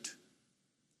pursuit.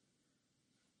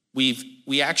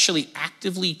 We actually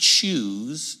actively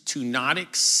choose to not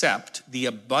accept the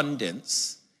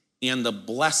abundance and the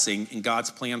blessing in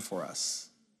God's plan for us.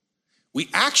 We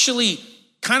actually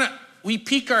we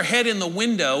peek our head in the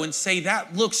window and say,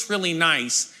 that looks really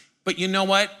nice, but you know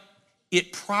what?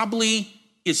 It probably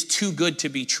is too good to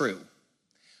be true.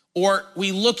 Or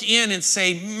we look in and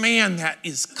say, man, that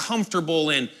is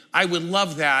comfortable and I would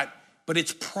love that, but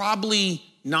it's probably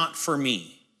not for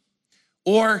me.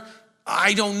 Or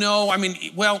I don't know,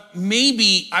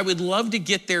 maybe I would love to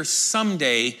get there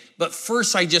someday, but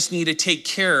first I just need to take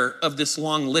care of this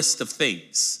long list of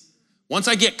things. Once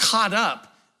I get caught up,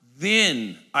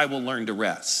 then I will learn to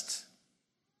rest.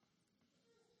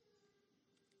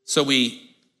 So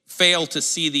we fail to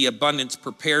see the abundance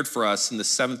prepared for us in the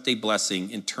 7th-day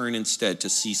blessing and turn instead to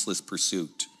ceaseless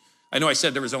pursuit. I know I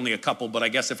said there was only a couple, but I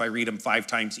guess if I read them 5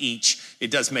 times each,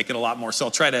 it does make it a lot more. So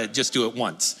I'll try to just do it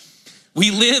once. We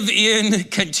live in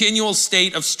continual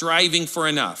state of striving for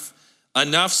enough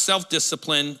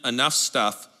self-discipline, enough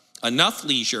stuff, enough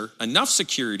leisure, enough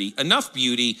security, enough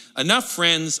beauty, enough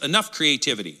friends, enough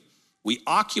creativity. We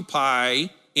occupy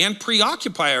and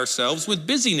preoccupy ourselves with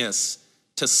busyness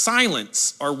to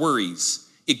silence our worries,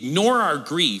 ignore our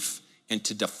grief, and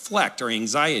to deflect our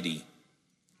anxiety.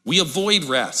 We avoid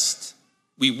rest.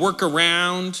 We work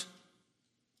around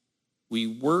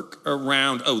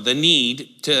the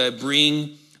need to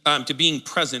being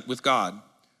present with God.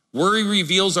 Worry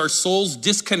reveals our soul's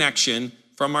disconnection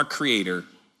from our Creator.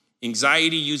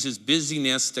 Anxiety uses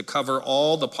busyness to cover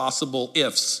all the possible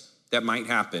ifs that might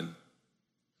happen.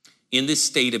 in this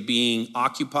state of being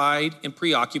occupied and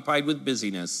preoccupied with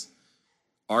busyness,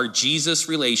 our Jesus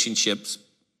relationships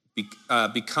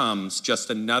becomes just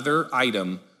another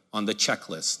item on the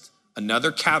checklist,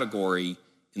 another category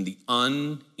in the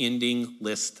unending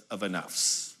list of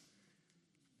enoughs.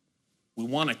 We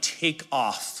want to take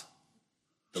off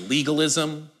the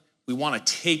legalism. We want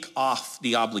to take off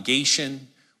the obligation.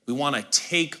 We want to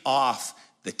take off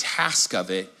the task of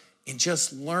it and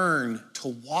just learn to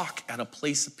walk at a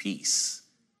place of peace,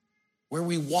 where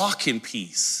we walk in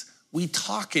peace, we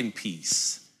talk in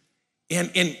peace,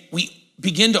 and we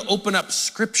begin to open up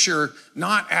scripture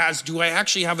not as, do I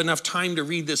actually have enough time to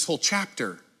read this whole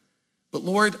chapter? But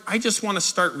Lord, I just want to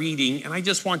start reading, and I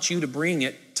just want you to bring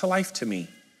it to life to me.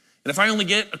 And if I only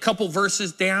get a couple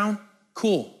verses down,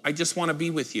 cool, I just want to be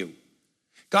with you.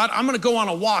 God, I'm going to go on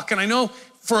a walk, and I know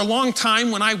for a long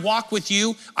time when I walk with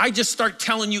you, I just start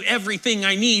telling you everything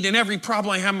I need and every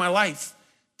problem I have in my life.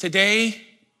 Today,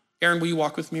 Aaron, will you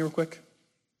walk with me real quick?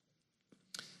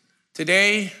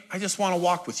 Today, I just want to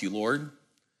walk with you, Lord.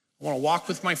 I want to walk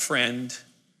with my friend,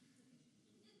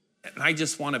 and I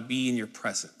just want to be in your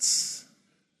presence.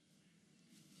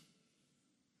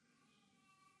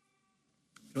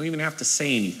 You don't even have to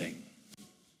say anything.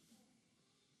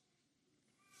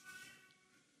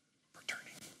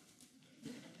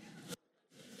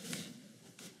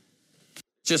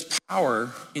 Just power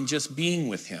in just being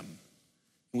with him.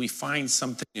 We find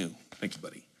something new. Thank you,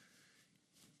 buddy.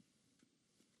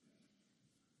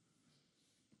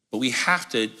 But we have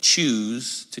to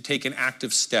choose to take an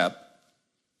active step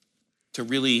to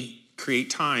really create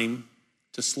time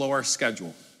to slow our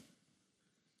schedule.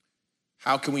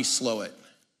 How can we slow it?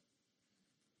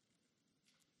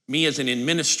 Me as an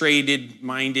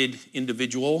administrative-minded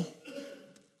individual,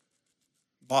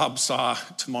 Bob saw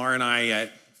Tamar and I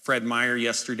at Fred Meyer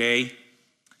yesterday,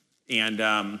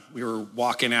 and we were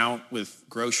walking out with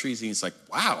groceries, and he's like,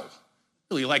 wow,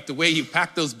 really like the way you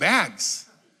pack those bags.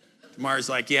 Tamar's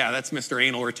like, yeah, that's Mr.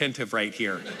 Anal Retentive right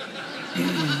here.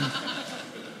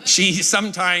 She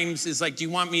sometimes is like, do you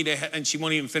want me to, and she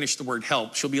won't even finish the word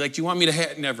help. She'll be like, do you want me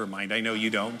to, never mind, I know you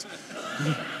don't.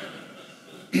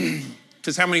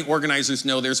 Because how many organizers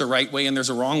know there's a right way and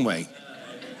there's a wrong way?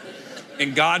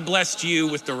 And God blessed you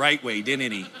with the right way,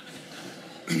 didn't he?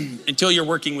 Until you're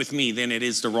working with me, then it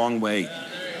is the wrong way.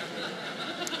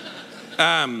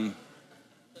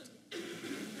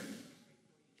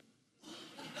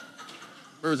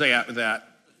 Where was I at with that?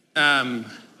 I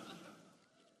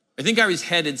think I was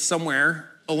headed somewhere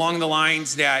along the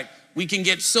lines that we can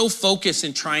get so focused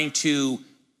in trying to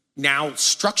now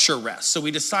structure rest. So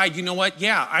we decide, you know what?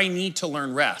 Yeah, I need to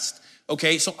learn rest.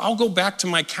 Okay, so I'll go back to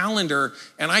my calendar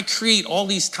and I create all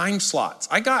these time slots.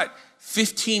 I got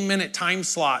 15-minute time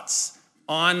slots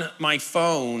on my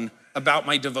phone about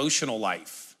my devotional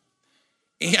life.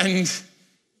 And,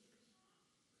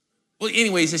 well,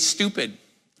 anyways, it's stupid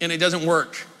and it doesn't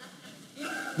work.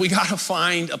 We gotta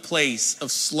find a place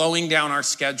of slowing down our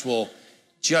schedule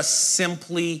just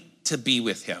simply to be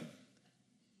with him.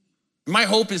 My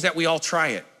hope is that we all try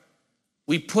it.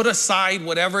 We put aside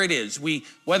whatever it is.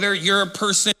 Whether you're a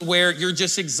person where you're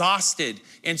just exhausted,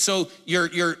 and so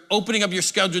you're opening up your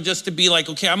schedule just to be like,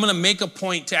 okay, I'm gonna make a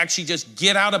point to actually just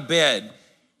get out of bed,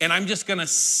 and I'm just gonna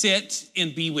sit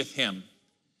and be with him.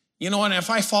 You know what, if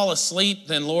I fall asleep,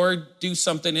 then Lord, do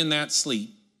something in that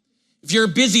sleep. If you're a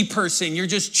busy person, you're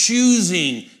just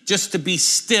choosing just to be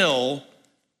still,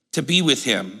 to be with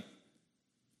him.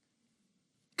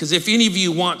 Because if any of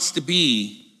you wants to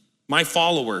be my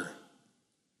follower,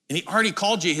 and he already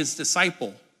called you his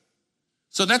disciple.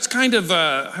 So that's kind of,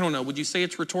 I don't know, would you say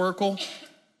it's rhetorical?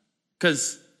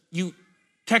 Because you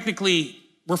technically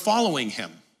were following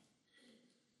him.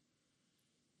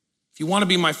 If you want to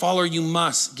be my follower, you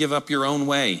must give up your own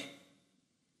way.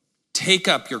 Take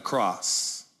up your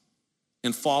cross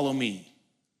and follow me.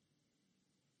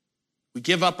 We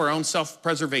give up our own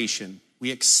self-preservation.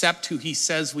 We accept who he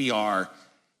says we are,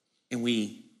 and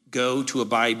we go to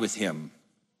abide with him.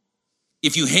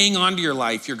 If you hang on to your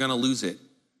life, you're going to lose it.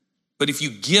 But if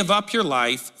you give up your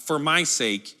life for my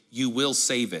sake, you will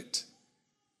save it.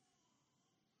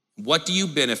 What do you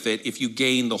benefit if you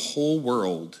gain the whole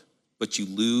world, but you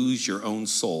lose your own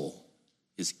soul?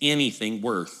 Is anything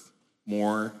worth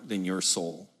more than your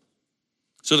soul?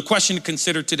 So the question to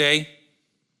consider today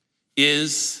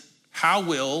is, how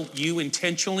will you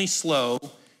intentionally slow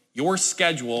your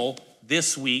schedule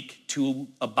this week to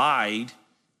abide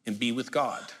and be with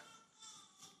God?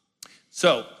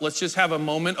 So let's just have a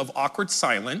moment of awkward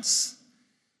silence.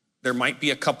 There might be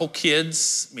a couple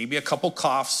kids, maybe a couple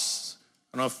coughs.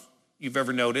 I don't know if you've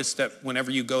ever noticed that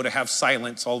whenever you go to have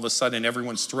silence, all of a sudden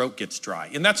everyone's throat gets dry.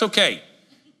 And that's okay.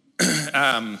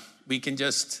 We can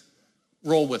just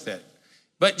roll with it.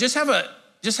 But just have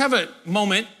a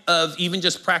moment of even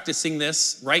just practicing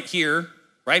this right here,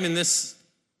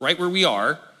 right where we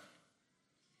are,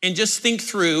 and just think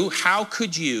through how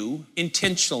could you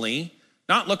intentionally,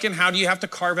 not looking how do you have to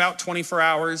carve out 24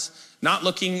 hours, not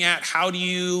looking at how do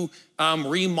you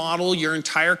remodel your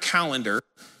entire calendar,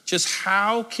 just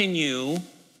how can you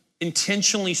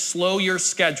intentionally slow your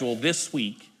schedule this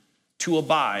week to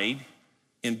abide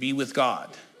and be with God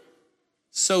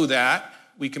so that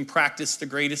we can practice the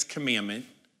greatest commandment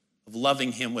of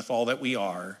loving him with all that we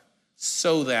are,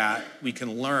 so that we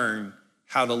can learn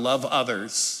how to love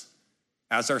others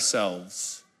as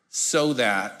ourselves, so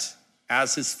that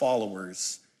as his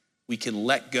followers, we can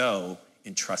let go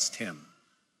and trust him.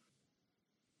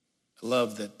 I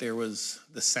love that there was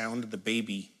the sound of the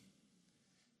baby.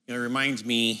 It reminds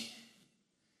me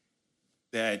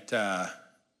that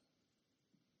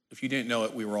if you didn't know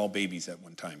it, we were all babies at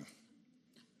one time.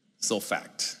 Still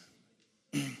fact.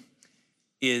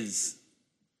 Is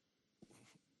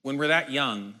when we're that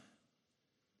young,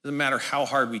 doesn't matter how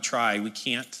hard we try, we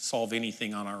can't solve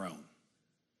anything on our own.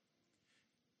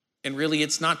 And really,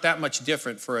 it's not that much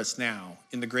different for us now.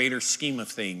 In the greater scheme of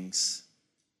things,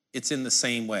 it's in the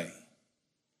same way.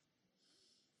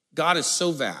 God is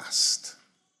so vast.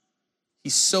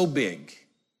 He's so big.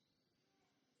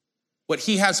 What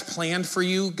he has planned for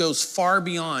you goes far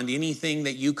beyond anything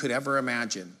that you could ever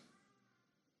imagine.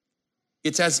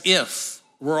 It's as if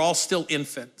we're all still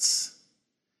infants.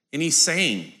 And he's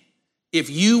saying, if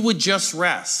you would just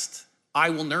rest, I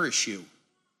will nourish you.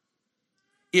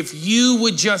 If you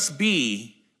would just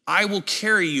be, I will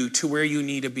carry you to where you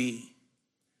need to be.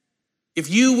 If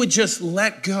you would just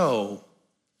let go,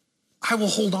 I will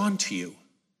hold on to you.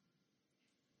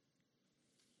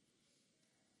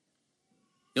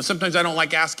 Sometimes I don't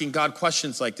like asking God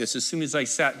questions like this. As soon as I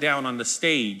sat down on the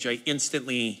stage, I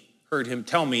instantly heard him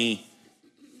tell me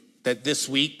that this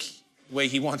week, the way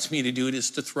he wants me to do it is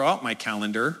to throw out my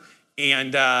calendar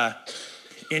and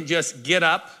just get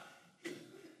up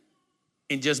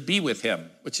and just be with him,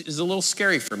 which is a little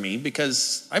scary for me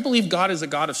because I believe God is a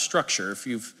God of structure. If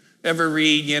you've ever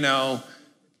read,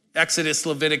 Exodus,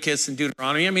 Leviticus, and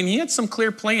Deuteronomy, he had some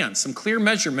clear plans, some clear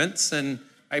measurements, and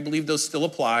I believe those still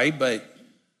apply, but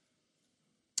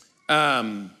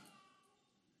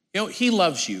he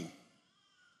loves you.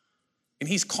 And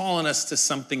he's calling us to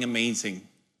something amazing.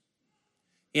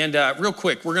 And real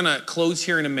quick, we're going to close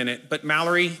here in a minute. But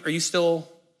Mallory, are you still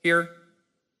here?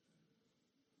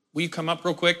 Will you come up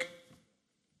real quick?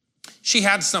 She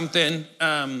had something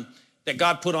that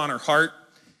God put on her heart.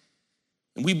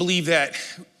 And we believe that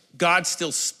God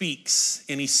still speaks.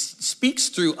 And he speaks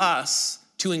through us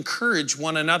to encourage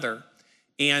one another.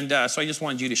 And so I just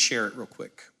wanted you to share it real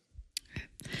quick.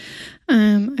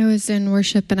 I was in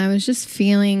worship and I was just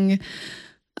feeling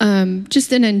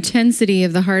just an intensity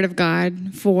of the heart of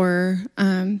God for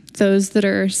those that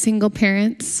are single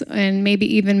parents and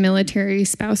maybe even military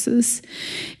spouses.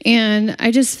 And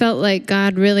I just felt like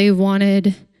God really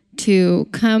wanted to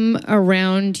come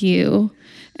around you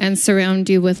and surround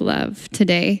you with love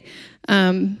today.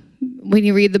 When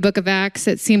you read the book of Acts,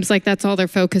 it seems like that's all they're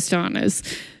focused on is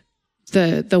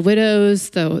the widows,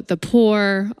 the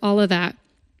poor, all of that.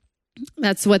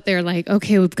 That's what they're like,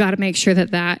 okay, we've got to make sure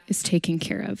that is taken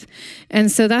care of.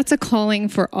 And so that's a calling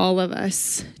for all of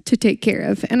us to take care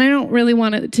of. And I don't really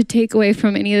want it to take away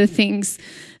from any of the things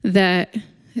that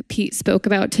Pete spoke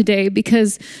about today,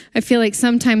 because I feel like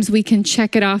sometimes we can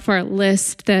check it off our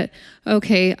list that,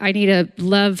 okay, I need to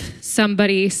love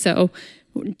somebody. So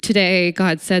today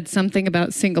God said something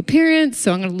about single parents,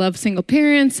 so I'm going to love single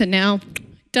parents, and now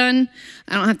done.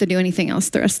 I don't have to do anything else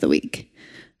the rest of the week.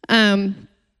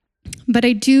 But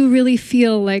I do really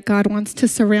feel like God wants to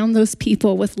surround those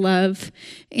people with love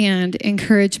and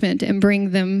encouragement and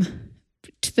bring them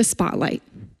to the spotlight.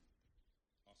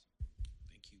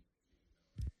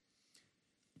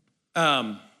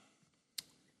 Thank you.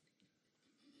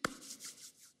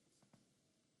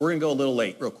 We're going to go a little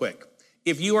late real quick.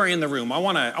 If you are in the room, I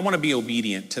want to be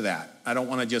obedient to that. I don't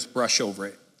want to just brush over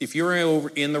it. If you're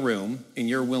in the room and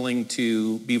you're willing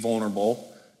to be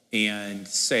vulnerable and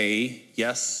say,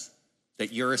 yes,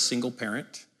 that you're a single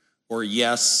parent, or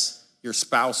yes, your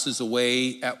spouse is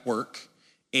away at work,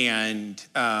 and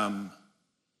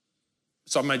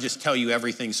so I'm going to just tell you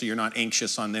everything so you're not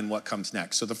anxious on then what comes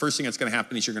next. So the first thing that's going to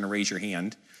happen is you're going to raise your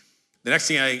hand. The next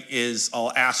thing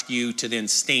I'll ask you to then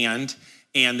stand,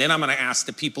 and then I'm going to ask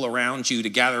the people around you to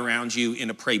gather around you and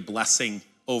to pray blessing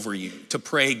over you, to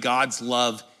pray God's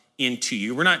love into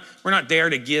you. We're not there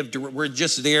to give, we're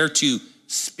just there to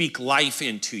speak life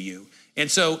into you. And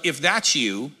so if that's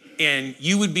you and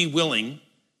you would be willing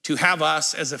to have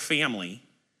us as a family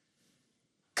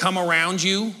come around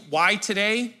you, why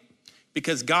today?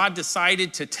 Because God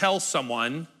decided to tell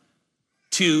someone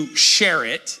to share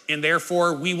it, and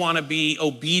therefore we want to be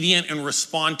obedient and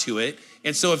respond to it.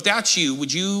 And so if that's you,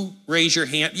 would you raise your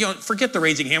hand? Forget the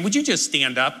raising hand. Would you just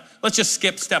stand up? Let's just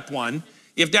skip step one.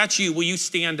 If that's you, will you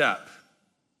stand up?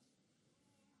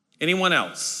 Anyone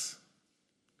else?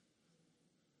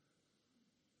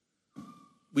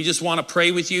 We just want to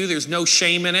pray with you. There's no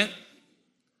shame in it.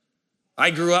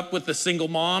 I grew up with a single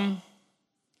mom,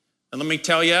 and let me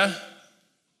tell you,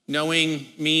 knowing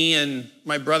me and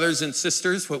my brothers and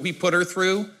sisters, what we put her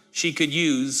through, she could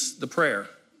use the prayer.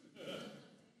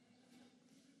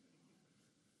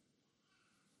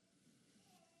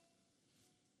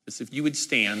 As if you would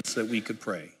stand so that we could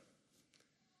pray.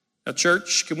 Now,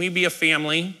 church, can we be a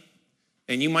family?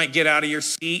 And you might get out of your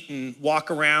seat and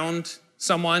walk around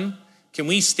someone. Can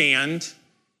we stand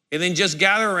and then just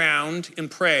gather around and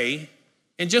pray,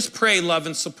 and just pray love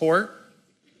and support?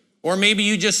 Or maybe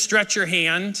you just stretch your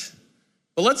hand.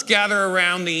 But let's gather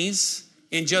around these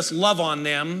and just love on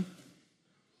them.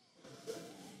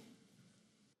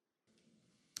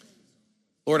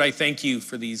 Lord, I thank you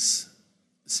for these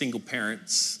single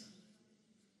parents.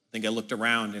 I think I looked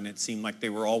around and it seemed like they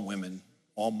were all women,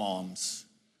 all moms.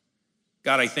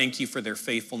 God, I thank you for their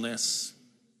faithfulness.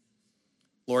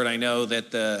 Lord, I know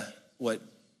that what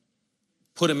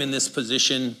put them in this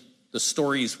position, the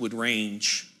stories would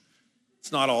range.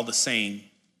 It's not all the same.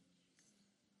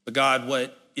 But God,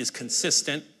 what is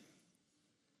consistent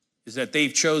is that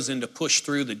they've chosen to push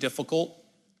through the difficult.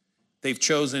 They've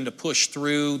chosen to push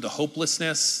through the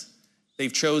hopelessness.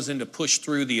 They've chosen to push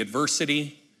through the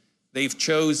adversity. They've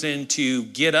chosen to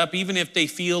get up, even if they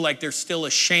feel like there's still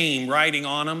a shame riding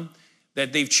on them,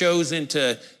 that they've chosen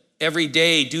to every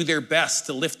day do their best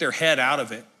to lift their head out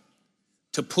of it,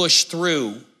 to push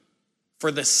through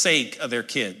for the sake of their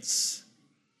kids.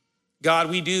 God,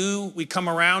 we come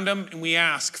around them and we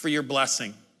ask for your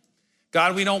blessing.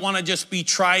 God, we don't want to just be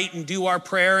trite and do our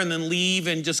prayer and then leave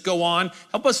and just go on.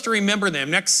 Help us to remember them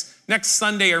next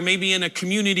Sunday, or maybe in a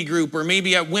community group, or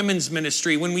maybe at women's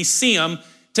ministry, when we see them,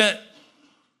 to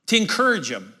encourage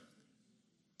them,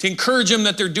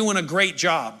 that they're doing a great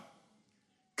job.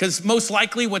 Because most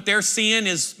likely what they're seeing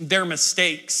is their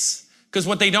mistakes. Because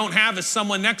what they don't have is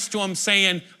someone next to them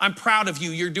saying, I'm proud of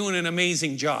you, you're doing an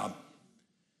amazing job.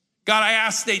 God, I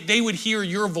ask that they would hear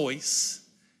your voice,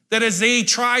 that as they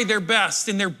try their best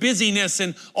in their busyness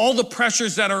and all the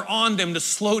pressures that are on them to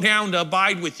slow down, to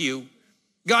abide with you,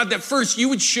 God, that first you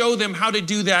would show them how to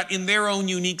do that in their own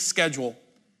unique schedule.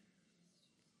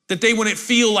 That they wouldn't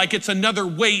feel like it's another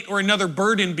weight or another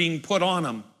burden being put on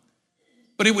them,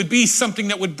 but it would be something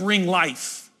that would bring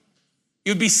life. It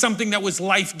would be something that was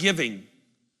life-giving.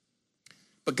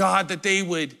 But God, that they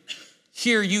would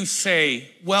hear you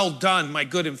say, well done, my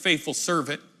good and faithful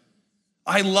servant.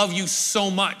 I love you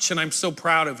so much and I'm so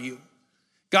proud of you.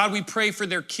 God, we pray for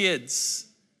their kids,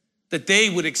 that they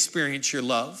would experience your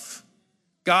love.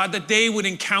 God, that they would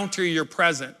encounter your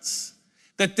presence,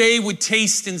 that they would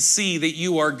taste and see that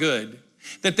you are good,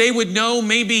 that they would know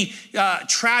maybe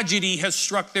tragedy has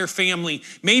struck their family.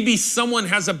 Maybe someone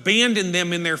has abandoned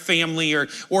them in their family,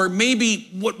 or maybe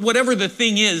whatever the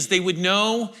thing is, they would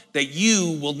know that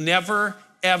you will never,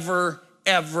 ever,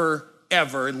 ever,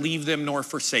 ever leave them nor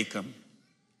forsake them.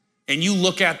 And you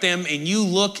look at them and you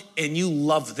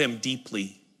love them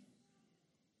deeply.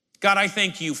 God, I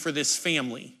thank you for this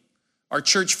family, our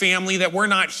church family, that we're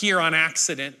not here on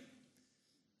accident.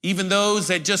 Even those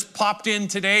that just popped in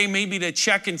today, maybe to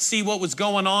check and see what was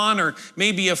going on, or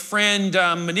maybe a friend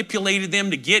manipulated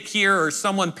them to get here, or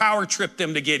someone power tripped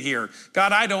them to get here.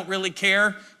 God, I don't really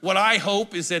care. What I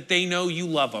hope is that they know you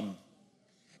love them.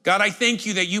 God, I thank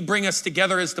you that you bring us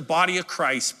together as the body of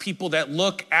Christ, people that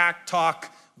look, act,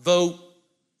 talk, vote,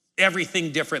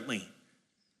 everything differently.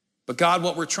 But God,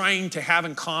 what we're trying to have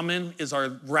in common is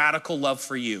our radical love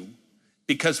for you,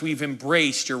 because we've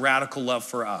embraced your radical love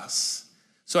for us.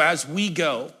 So as we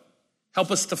go, help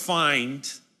us to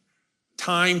find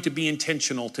time to be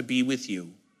intentional, to be with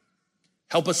you.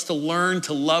 Help us to learn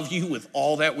to love you with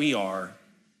all that we are,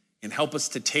 and help us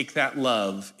to take that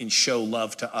love and show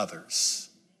love to others.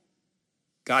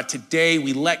 God, today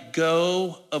we let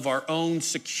go of our own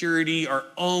security, our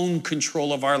own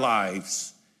control of our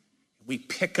lives. We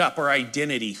pick up our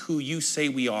identity, who you say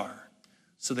we are,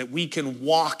 so that we can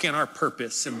walk in our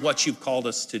purpose and what you've called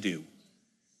us to do.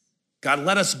 God,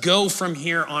 let us go from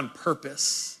here on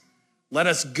purpose. Let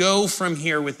us go from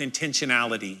here with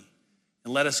intentionality.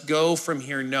 And let us go from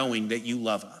here knowing that you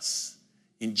love us.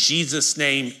 In Jesus'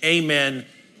 name, amen.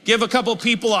 Give a couple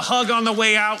people a hug on the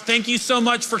way out. Thank you so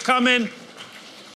much for coming.